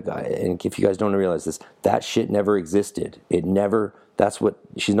 And if you guys don't realize this, that shit never existed.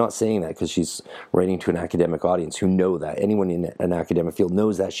 She's not saying that because she's writing to an academic audience who know that. Anyone in an academic field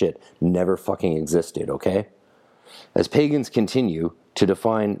knows that shit never fucking existed, okay? As pagans continue to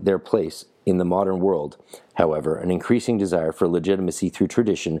define their place in the modern world, however, an increasing desire for legitimacy through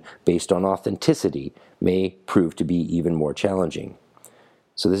tradition based on authenticity may prove to be even more challenging.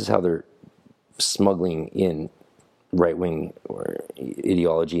 So this is how they're smuggling in right-wing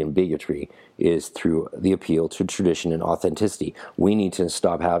ideology and bigotry, is through the appeal to tradition and authenticity. We need to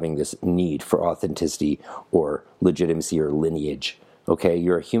stop having this need for authenticity or legitimacy or lineage. Okay,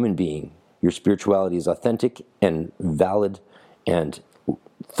 you're a human being. Your spirituality is authentic and valid and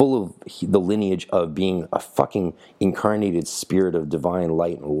full of the lineage of being a fucking incarnated spirit of divine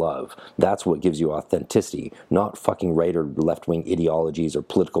light and love. That's what gives you authenticity, not fucking right or left-wing ideologies or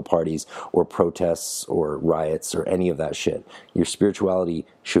political parties or protests or riots or any of that shit. Your spirituality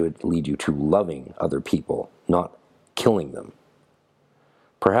should lead you to loving other people, not killing them.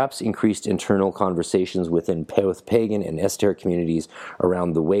 Perhaps increased internal conversations within both pagan and esoteric communities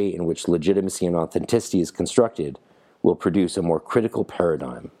around the way in which legitimacy and authenticity is constructed will produce a more critical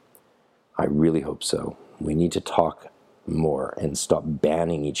paradigm. I really hope so. We need to talk more and stop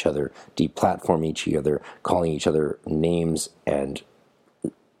banning each other, deplatform each other, calling each other names, and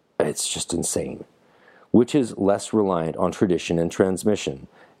it's just insane. Which is less reliant on tradition and transmission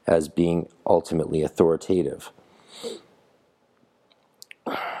as being ultimately authoritative.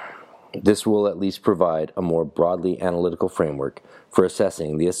 This will at least provide a more broadly analytical framework for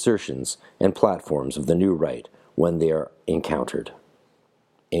assessing the assertions and platforms of the New Right when they are encountered.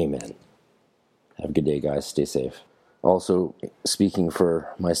 Amen. Have a good day, guys. Stay safe. Also, speaking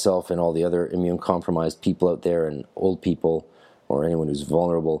for myself and all the other immune-compromised people out there and old people or anyone who's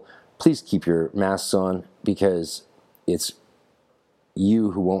vulnerable, please keep your masks on because it's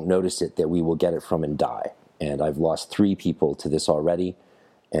you who won't notice it that we will get it from and die. And I've lost 3 people to this already,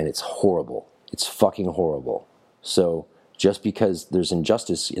 and it's horrible. It's fucking horrible. So just because there's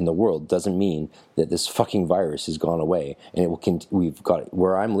injustice in the world doesn't mean that this fucking virus has gone away. And it will. We've got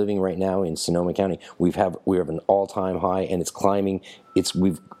where I'm living right now in Sonoma County. We have an all-time high, and it's climbing.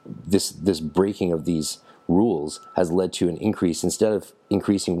 This breaking of these rules has led to an increase. Instead of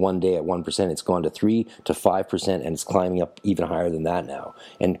increasing one day at 1%, it's gone to 3 to 5%, and it's climbing up even higher than that now.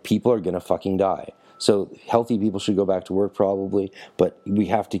 And people are gonna fucking die. So healthy people should go back to work probably, but we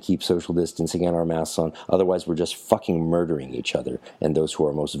have to keep social distancing and our masks on. Otherwise, we're just fucking murdering each other and those who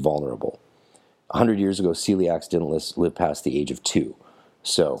are most vulnerable. 100 years ago, celiacs didn't live past the age of 2.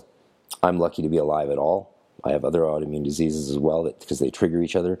 So I'm lucky to be alive at all. I have other autoimmune diseases as well because they trigger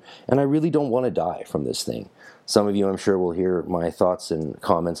each other. And I really don't want to die from this thing. Some of you, I'm sure, will hear my thoughts and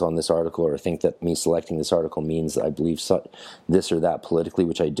comments on this article or think that me selecting this article means that I believe this or that politically,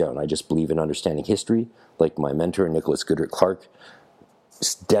 which I don't. I just believe in understanding history, like my mentor, Nicholas Goodrick Clark,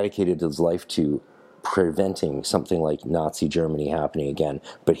 dedicated his life to preventing something like Nazi Germany happening again.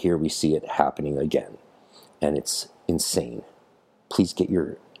 But here we see it happening again. And it's insane. Please get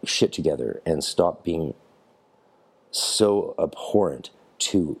your shit together and stop being so abhorrent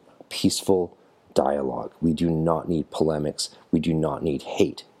to peaceful dialogue. We do not need polemics. We do not need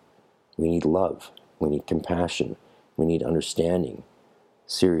hate. We need love. We need compassion. We need understanding.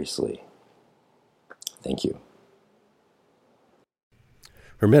 Seriously. Thank you.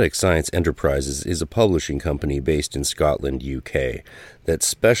 Hermetic Science Enterprises is a publishing company based in Scotland, UK, that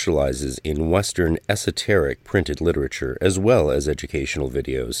specializes in Western esoteric printed literature as well as educational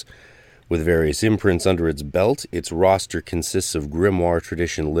videos. With various imprints under its belt, its roster consists of grimoire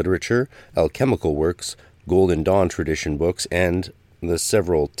tradition literature, alchemical works, Golden Dawn tradition books, and the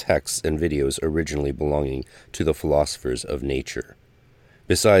several texts and videos originally belonging to the philosophers of nature.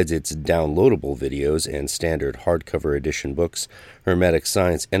 Besides its downloadable videos and standard hardcover edition books, Hermetic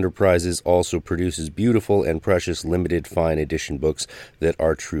Science Enterprises also produces beautiful and precious limited fine edition books that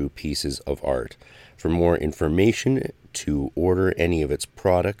are true pieces of art. For more information to order any of its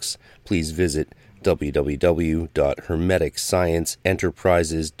products, please visit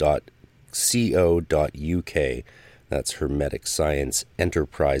www.hermeticscienceenterprises.co.uk. That's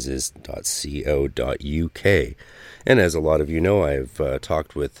hermeticscienceenterprises.co.uk. And as a lot of you know, I've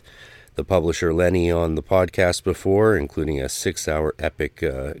talked with the publisher Lenny on the podcast before, including a 6-hour epic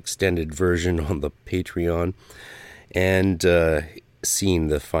extended version on the Patreon, and seen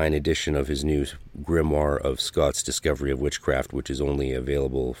the fine edition of his new grimoire of Scott's Discovery of Witchcraft, which is only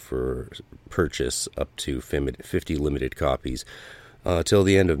available for purchase up to 50 limited copies till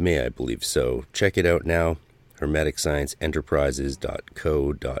the end of May, I believe. So check it out now,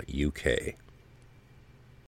 hermeticscienceenterprises.co.uk.